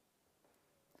souls.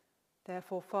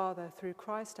 Therefore, Father, through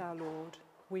Christ our Lord,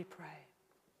 we pray.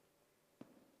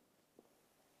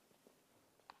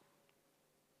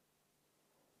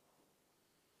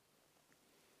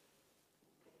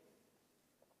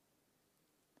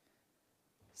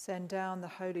 Send down the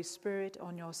Holy Spirit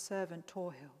on your servant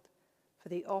Torhild for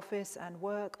the office and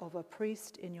work of a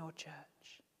priest in your church.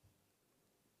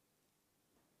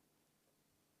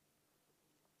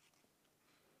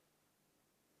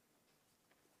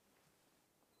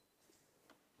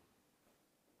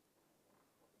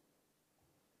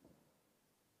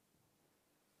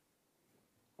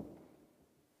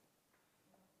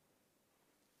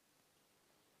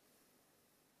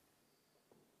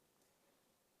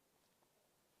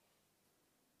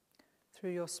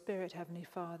 Through your Spirit, Heavenly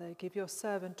Father, give your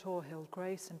servant Torhild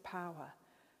grace and power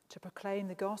to proclaim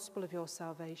the gospel of your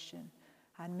salvation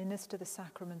and minister the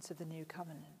sacraments of the new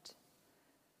covenant.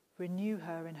 Renew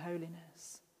her in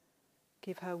holiness.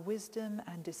 Give her wisdom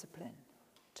and discipline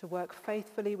to work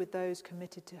faithfully with those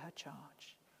committed to her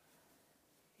charge.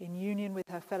 In union with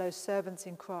her fellow servants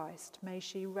in Christ, may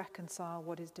she reconcile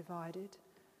what is divided,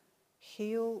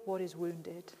 heal what is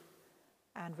wounded,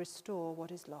 and restore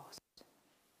what is lost.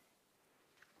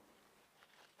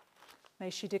 May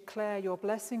she declare your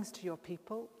blessings to your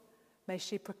people. May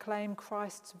she proclaim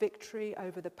Christ's victory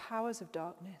over the powers of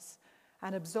darkness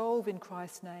and absolve in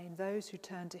Christ's name those who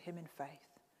turn to him in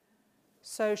faith.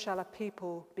 So shall a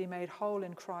people be made whole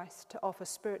in Christ to offer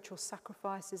spiritual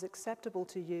sacrifices acceptable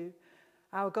to you,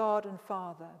 our God and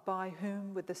Father, by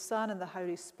whom with the Son and the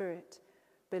Holy Spirit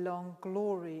belong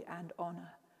glory and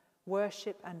honor,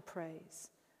 worship and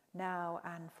praise, now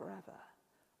and forever.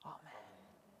 Amen.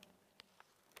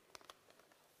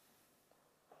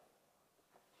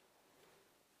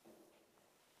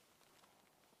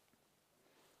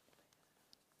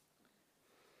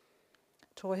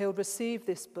 Torhild, receive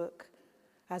this book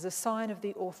as a sign of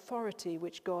the authority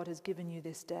which God has given you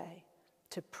this day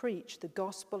to preach the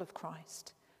gospel of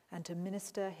Christ and to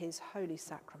minister his holy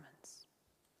sacraments.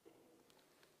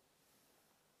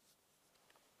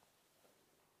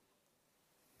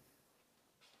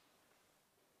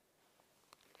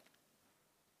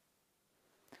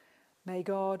 May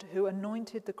God, who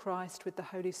anointed the Christ with the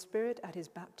Holy Spirit at his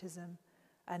baptism,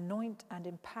 anoint and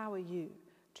empower you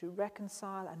to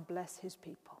reconcile and bless his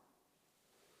people.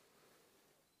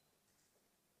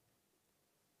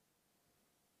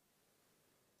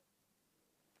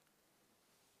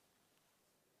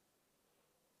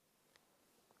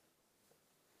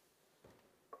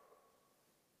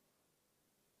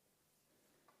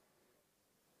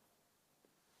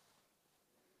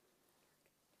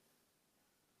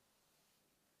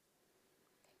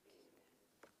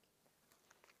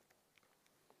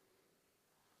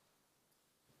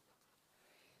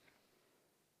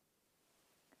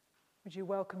 Would you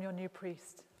welcome your new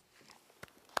priest?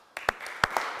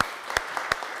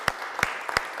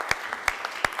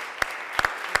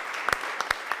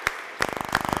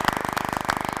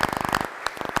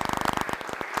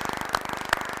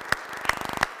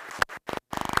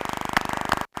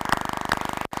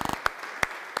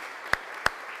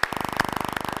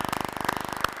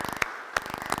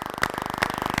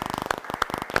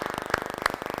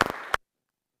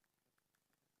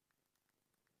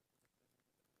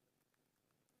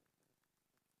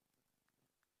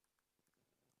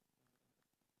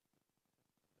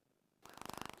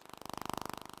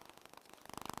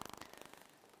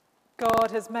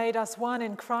 God has made us one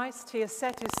in Christ. He has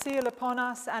set his seal upon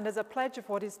us, and as a pledge of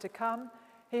what is to come,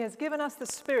 he has given us the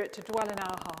Spirit to dwell in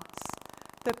our hearts.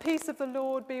 The peace of the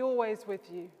Lord be always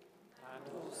with you.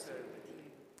 And also with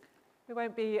you. We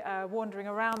won't be wandering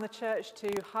around the church to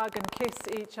hug and kiss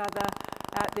each other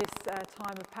at this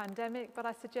time of pandemic, but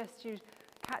I suggest you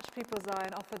catch people's eye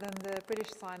and offer them the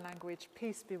British Sign Language.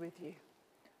 Peace be with you.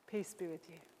 Peace be with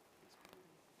you.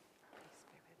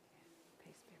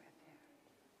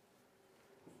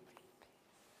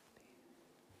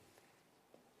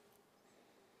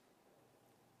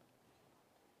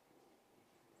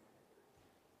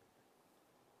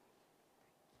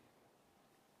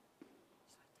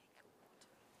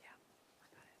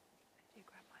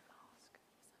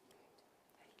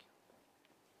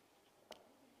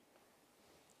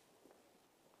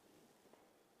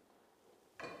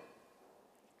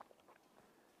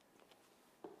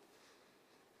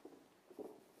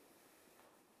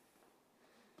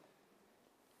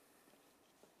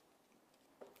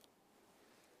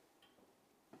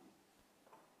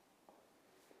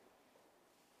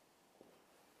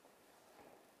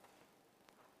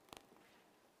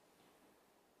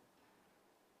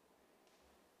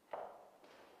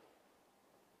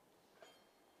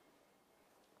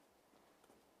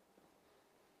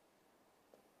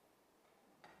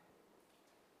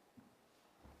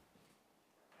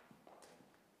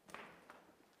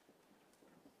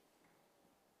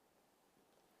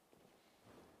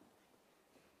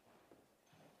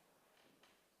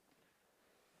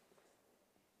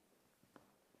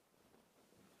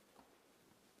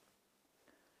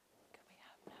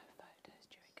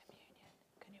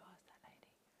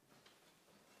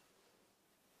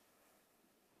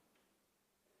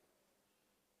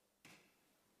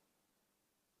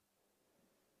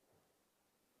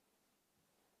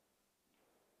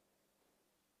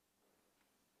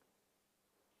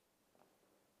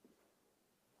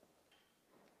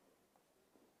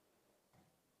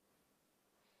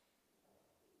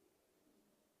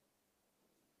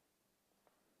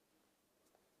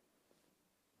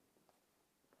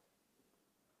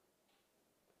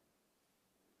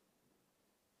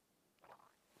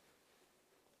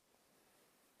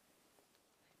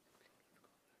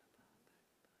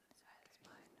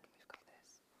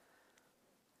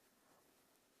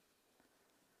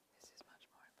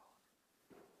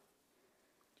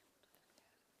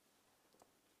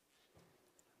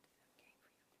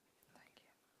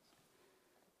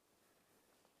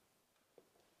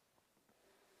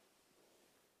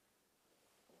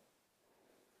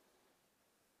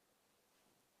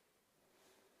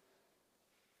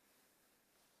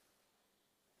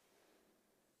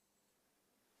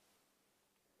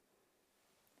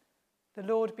 The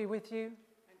Lord be with you.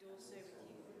 And also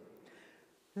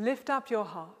with you. Lift up your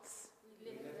hearts.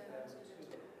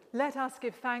 Let us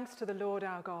give thanks to the Lord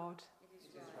our God.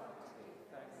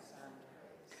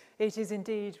 It is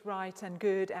indeed right and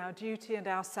good, our duty and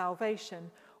our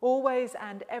salvation, always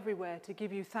and everywhere to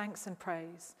give you thanks and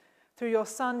praise, through your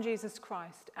Son, Jesus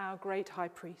Christ, our great high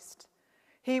priest.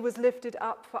 He was lifted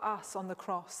up for us on the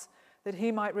cross, that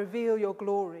he might reveal your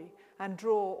glory and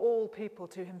draw all people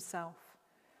to himself.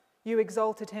 You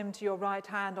exalted him to your right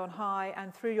hand on high,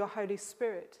 and through your Holy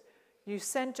Spirit, you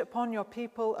sent upon your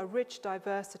people a rich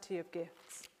diversity of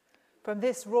gifts. From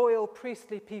this royal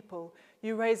priestly people,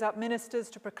 you raise up ministers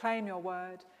to proclaim your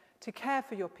word, to care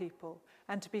for your people,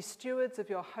 and to be stewards of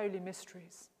your holy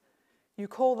mysteries. You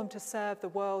call them to serve the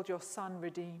world your Son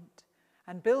redeemed,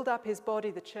 and build up his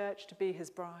body, the church, to be his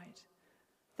bride.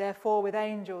 Therefore, with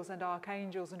angels and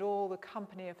archangels and all the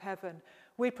company of heaven,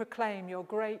 we proclaim your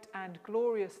great and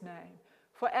glorious name,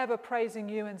 forever praising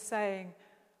you and saying,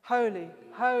 Holy,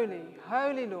 holy,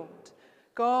 holy Lord,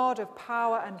 God of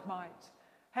power and might,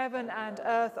 heaven and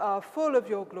earth are full of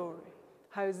your glory.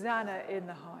 Hosanna in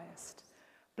the highest.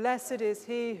 Blessed is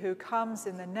he who comes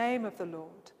in the name of the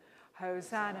Lord.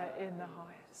 Hosanna in the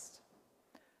highest.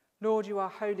 Lord, you are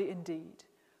holy indeed,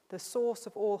 the source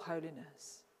of all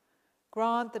holiness.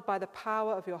 Grant that by the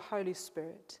power of your Holy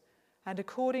Spirit, and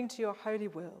according to your holy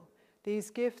will,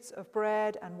 these gifts of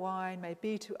bread and wine may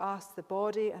be to us the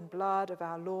body and blood of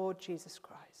our Lord Jesus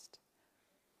Christ,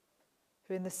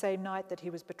 who in the same night that he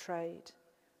was betrayed,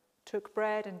 took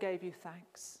bread and gave you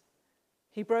thanks.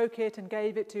 He broke it and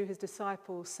gave it to his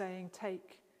disciples, saying,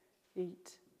 Take,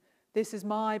 eat. This is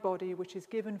my body, which is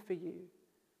given for you.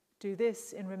 Do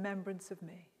this in remembrance of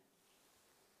me.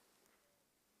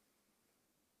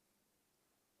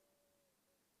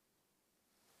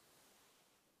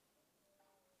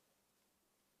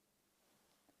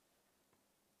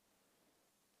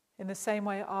 In the same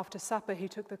way, after supper, he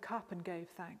took the cup and gave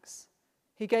thanks.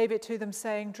 He gave it to them,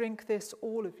 saying, Drink this,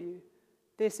 all of you.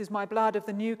 This is my blood of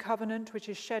the new covenant, which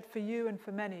is shed for you and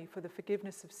for many for the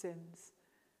forgiveness of sins.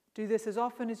 Do this as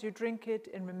often as you drink it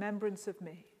in remembrance of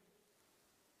me.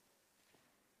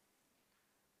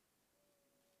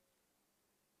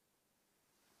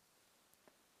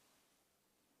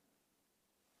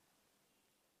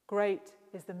 Great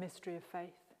is the mystery of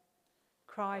faith.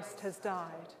 Christ has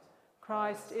died.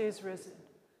 Christ is risen.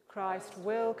 Christ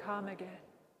will come again.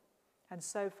 And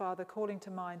so, Father, calling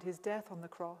to mind his death on the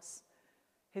cross,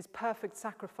 his perfect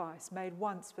sacrifice made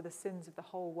once for the sins of the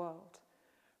whole world,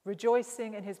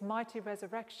 rejoicing in his mighty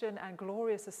resurrection and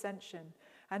glorious ascension,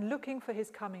 and looking for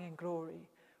his coming in glory,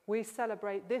 we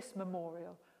celebrate this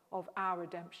memorial of our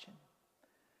redemption.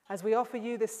 As we offer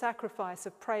you this sacrifice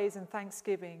of praise and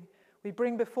thanksgiving, we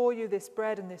bring before you this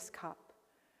bread and this cup,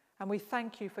 and we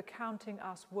thank you for counting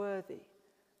us worthy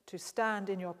to stand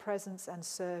in your presence and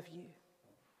serve you.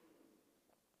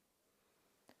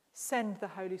 Send the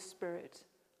Holy Spirit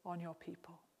on your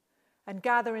people, and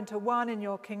gather into one in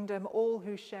your kingdom all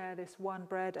who share this one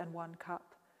bread and one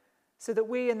cup, so that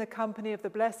we, in the company of the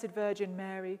Blessed Virgin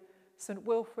Mary, St.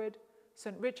 Wilfrid,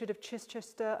 St. Richard of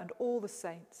Chichester, and all the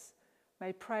saints,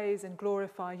 may praise and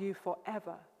glorify you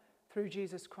forever through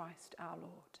Jesus Christ our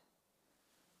Lord,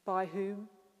 by whom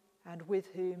and with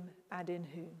whom and in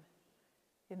whom,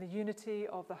 in the unity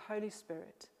of the Holy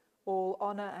Spirit, all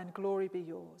honour and glory be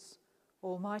yours,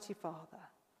 Almighty Father,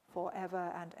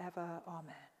 forever and ever.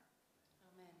 Amen.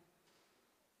 Amen.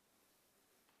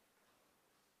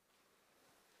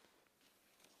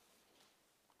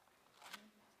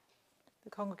 The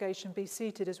congregation be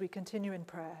seated as we continue in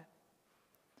prayer.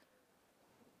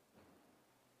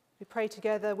 We pray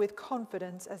together with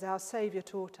confidence as our Saviour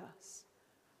taught us.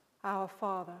 Our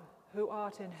Father, who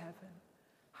art in heaven,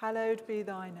 hallowed be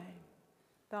thy name.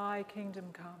 Thy kingdom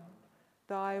come,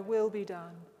 thy will be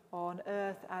done, on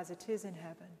earth as it is in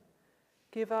heaven.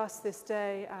 Give us this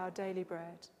day our daily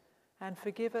bread, and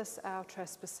forgive us our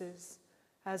trespasses,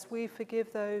 as we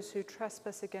forgive those who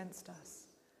trespass against us.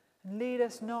 And lead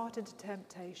us not into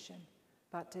temptation,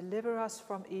 but deliver us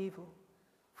from evil.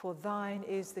 For thine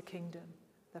is the kingdom,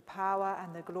 the power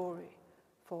and the glory,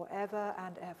 forever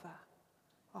and ever.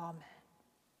 Amen.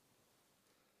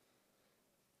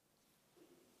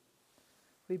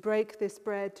 We break this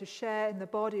bread to share in the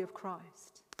body of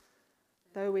Christ.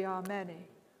 Though we are many,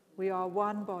 we are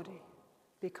one body,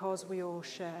 because we all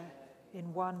share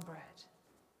in one bread.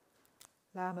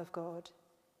 Lamb of God,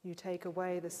 you take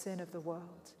away the sin of the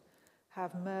world.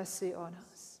 Have mercy on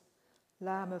us.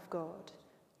 Lamb of God,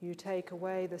 you take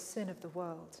away the sin of the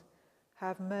world.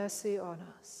 Have mercy on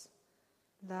us.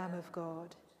 Lamb of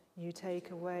God, you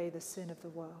take away the sin of the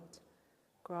world.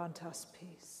 grant us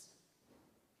peace.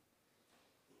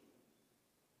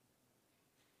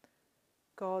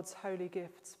 God's holy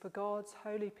gifts for God's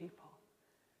holy people.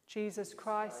 Jesus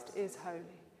Christ is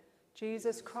holy.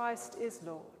 Jesus Christ is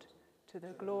Lord, to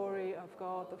the glory of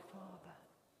God the Father.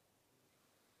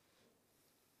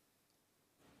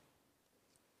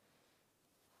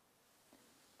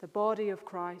 The body of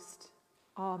Christ.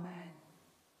 Amen.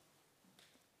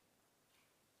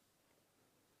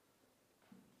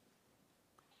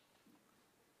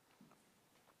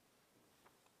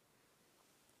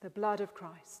 The blood of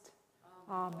Christ.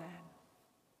 Amen.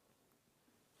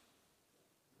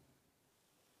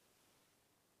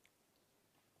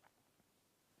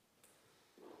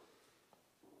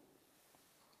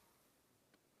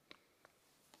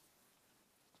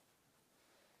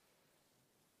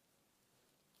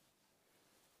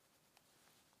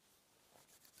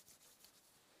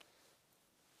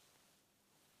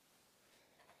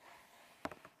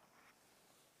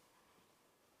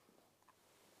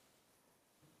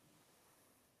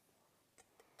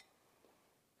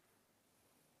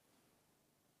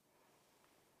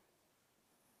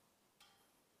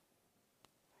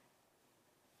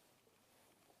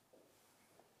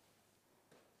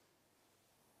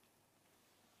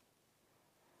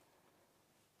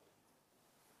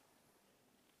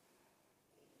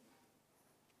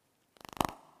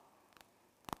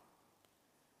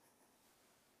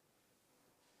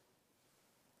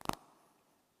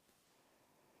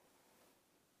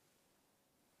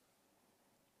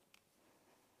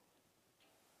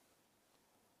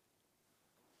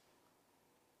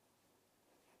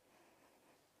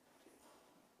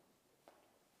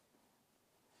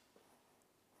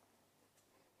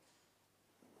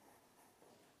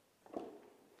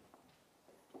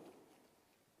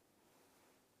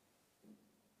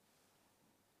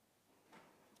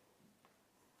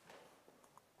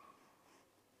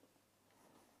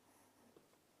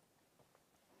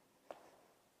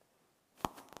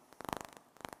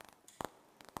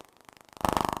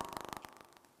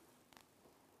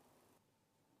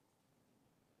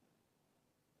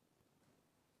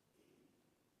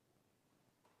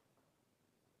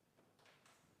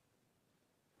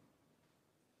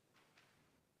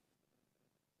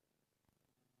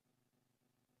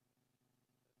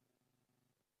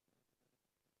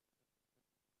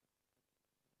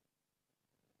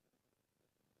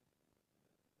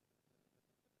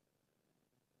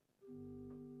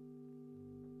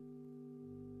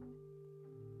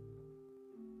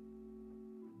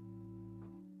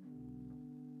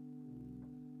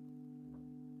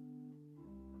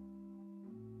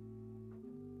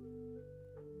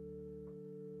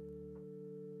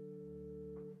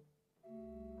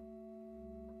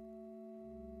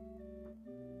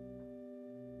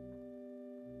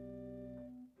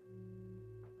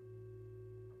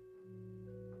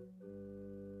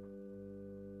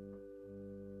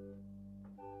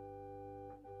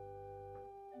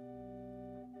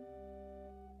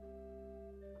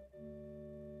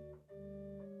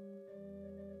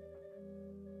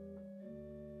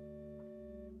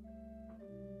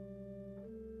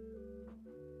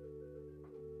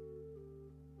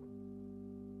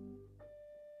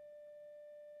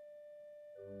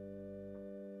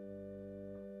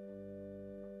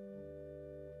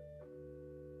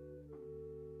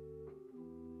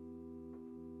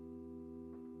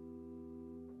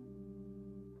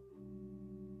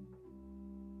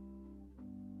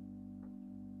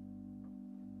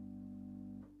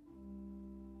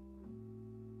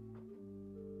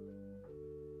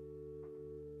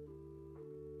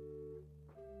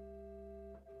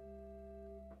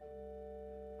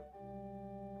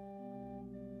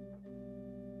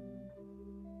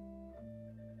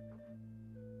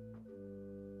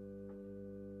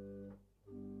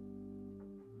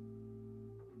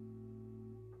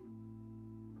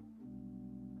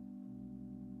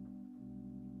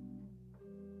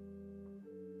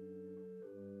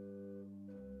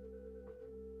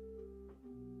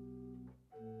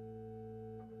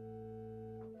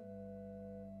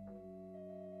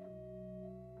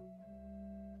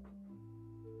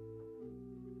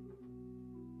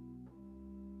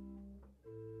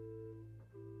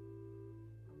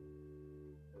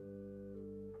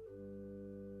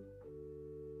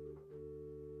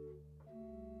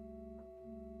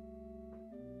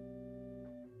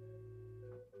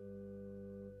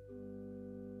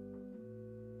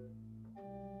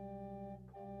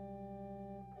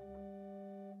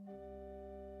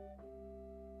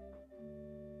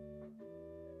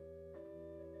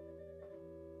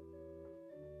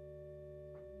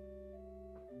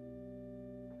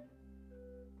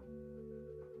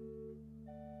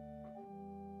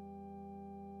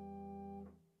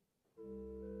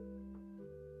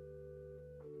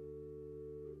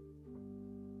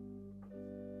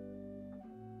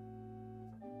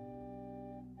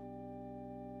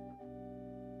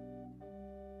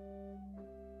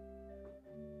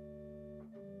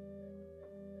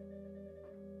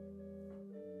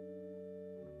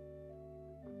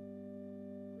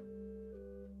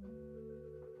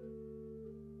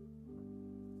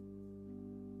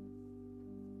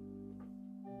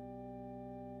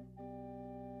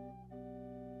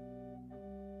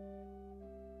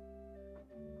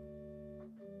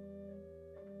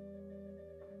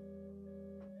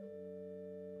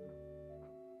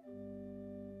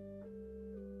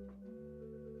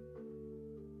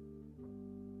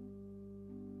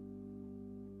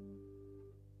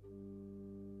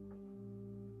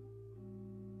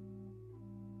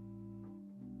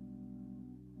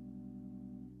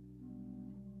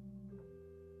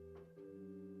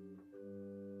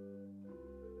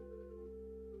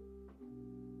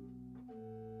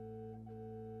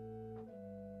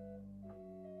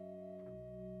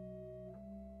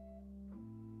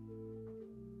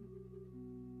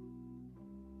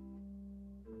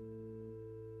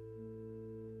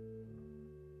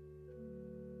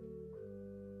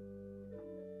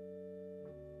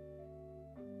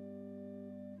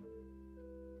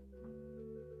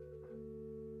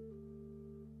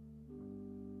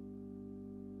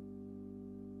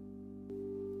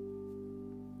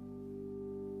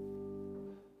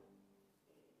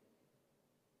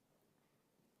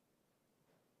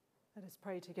 Let's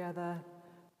pray together.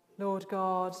 Lord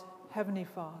God, Heavenly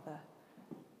Father,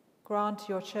 grant to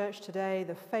your church today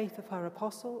the faith of her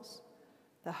apostles,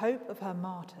 the hope of her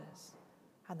martyrs,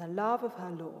 and the love of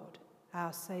her Lord,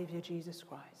 our Saviour Jesus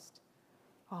Christ.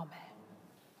 Amen.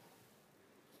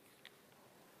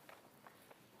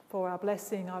 For our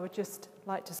blessing, I would just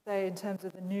like to say, in terms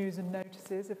of the news and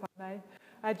notices, if I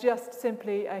may, just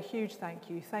simply a huge thank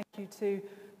you. Thank you to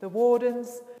the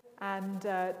wardens and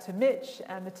to Mitch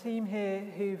and the team here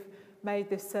who've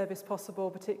made this service possible,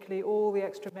 particularly all the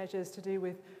extra measures to do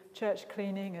with church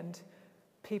cleaning and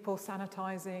people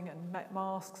sanitising and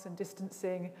masks and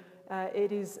distancing.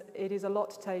 It is a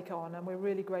lot to take on, and we're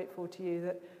really grateful to you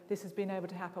that this has been able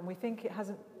to happen. We think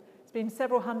it's been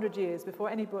several hundred years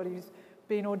before anybody's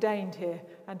been ordained here,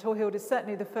 and Torhild is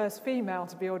certainly the first female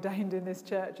to be ordained in this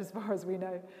church as far as we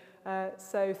know.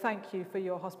 So thank you for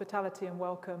your hospitality and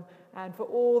welcome, and for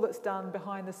all that's done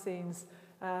behind the scenes,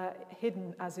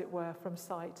 hidden as it were from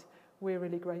sight. We're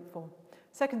really grateful.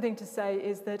 Second thing to say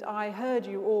is that I heard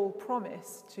you all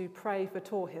promise to pray for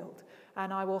Torhild,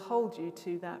 and I will hold you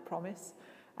to that promise.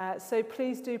 So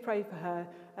please do pray for her,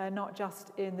 not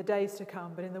just in the days to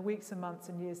come, but in the weeks and months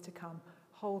and years to come.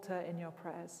 Hold her in your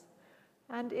prayers.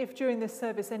 And if during this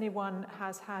service anyone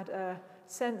has had a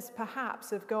sense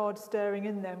perhaps of God stirring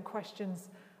in them questions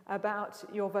about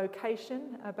your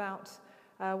vocation, about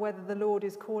whether the Lord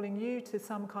is calling you to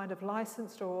some kind of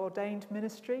licensed or ordained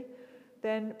ministry,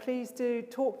 then please do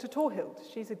talk to Torhild.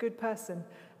 She's a good person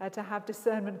to have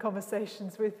discernment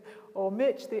conversations with, or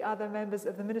Mitch, the other members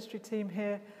of the ministry team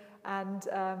here,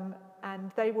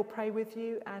 and they will pray with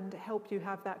you and help you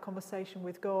have that conversation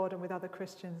with God and with other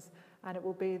Christians, and it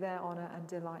will be their honour and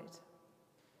delight.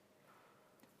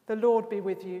 The Lord be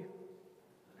with you.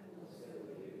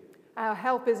 Our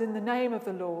help is in the name of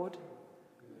the Lord.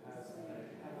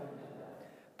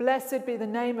 Blessed be the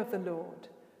name of the Lord,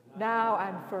 now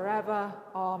and forever.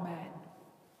 Amen.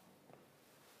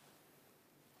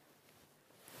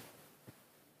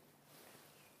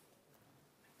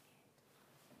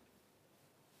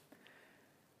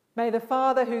 May the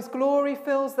Father, whose glory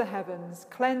fills the heavens,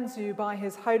 cleanse you by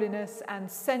his holiness and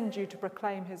send you to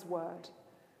proclaim his word.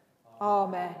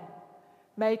 Amen.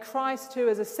 May Christ, who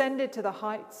has ascended to the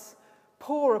heights,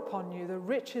 pour upon you the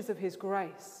riches of his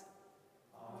grace.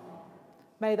 Amen.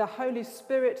 May the Holy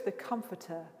Spirit, the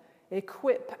Comforter,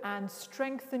 equip and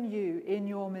strengthen you in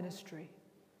your ministry.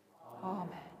 Amen.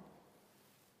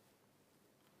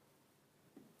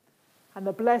 And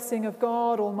the blessing of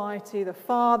God Almighty, the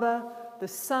Father, the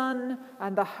Son,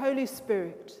 and the Holy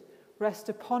Spirit rest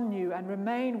upon you and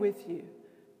remain with you,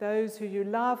 those who you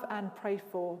love and pray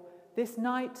for, this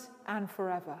night and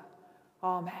forever.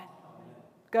 Amen. Amen.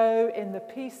 Go in the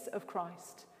peace of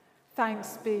Christ.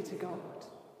 Thanks be to God.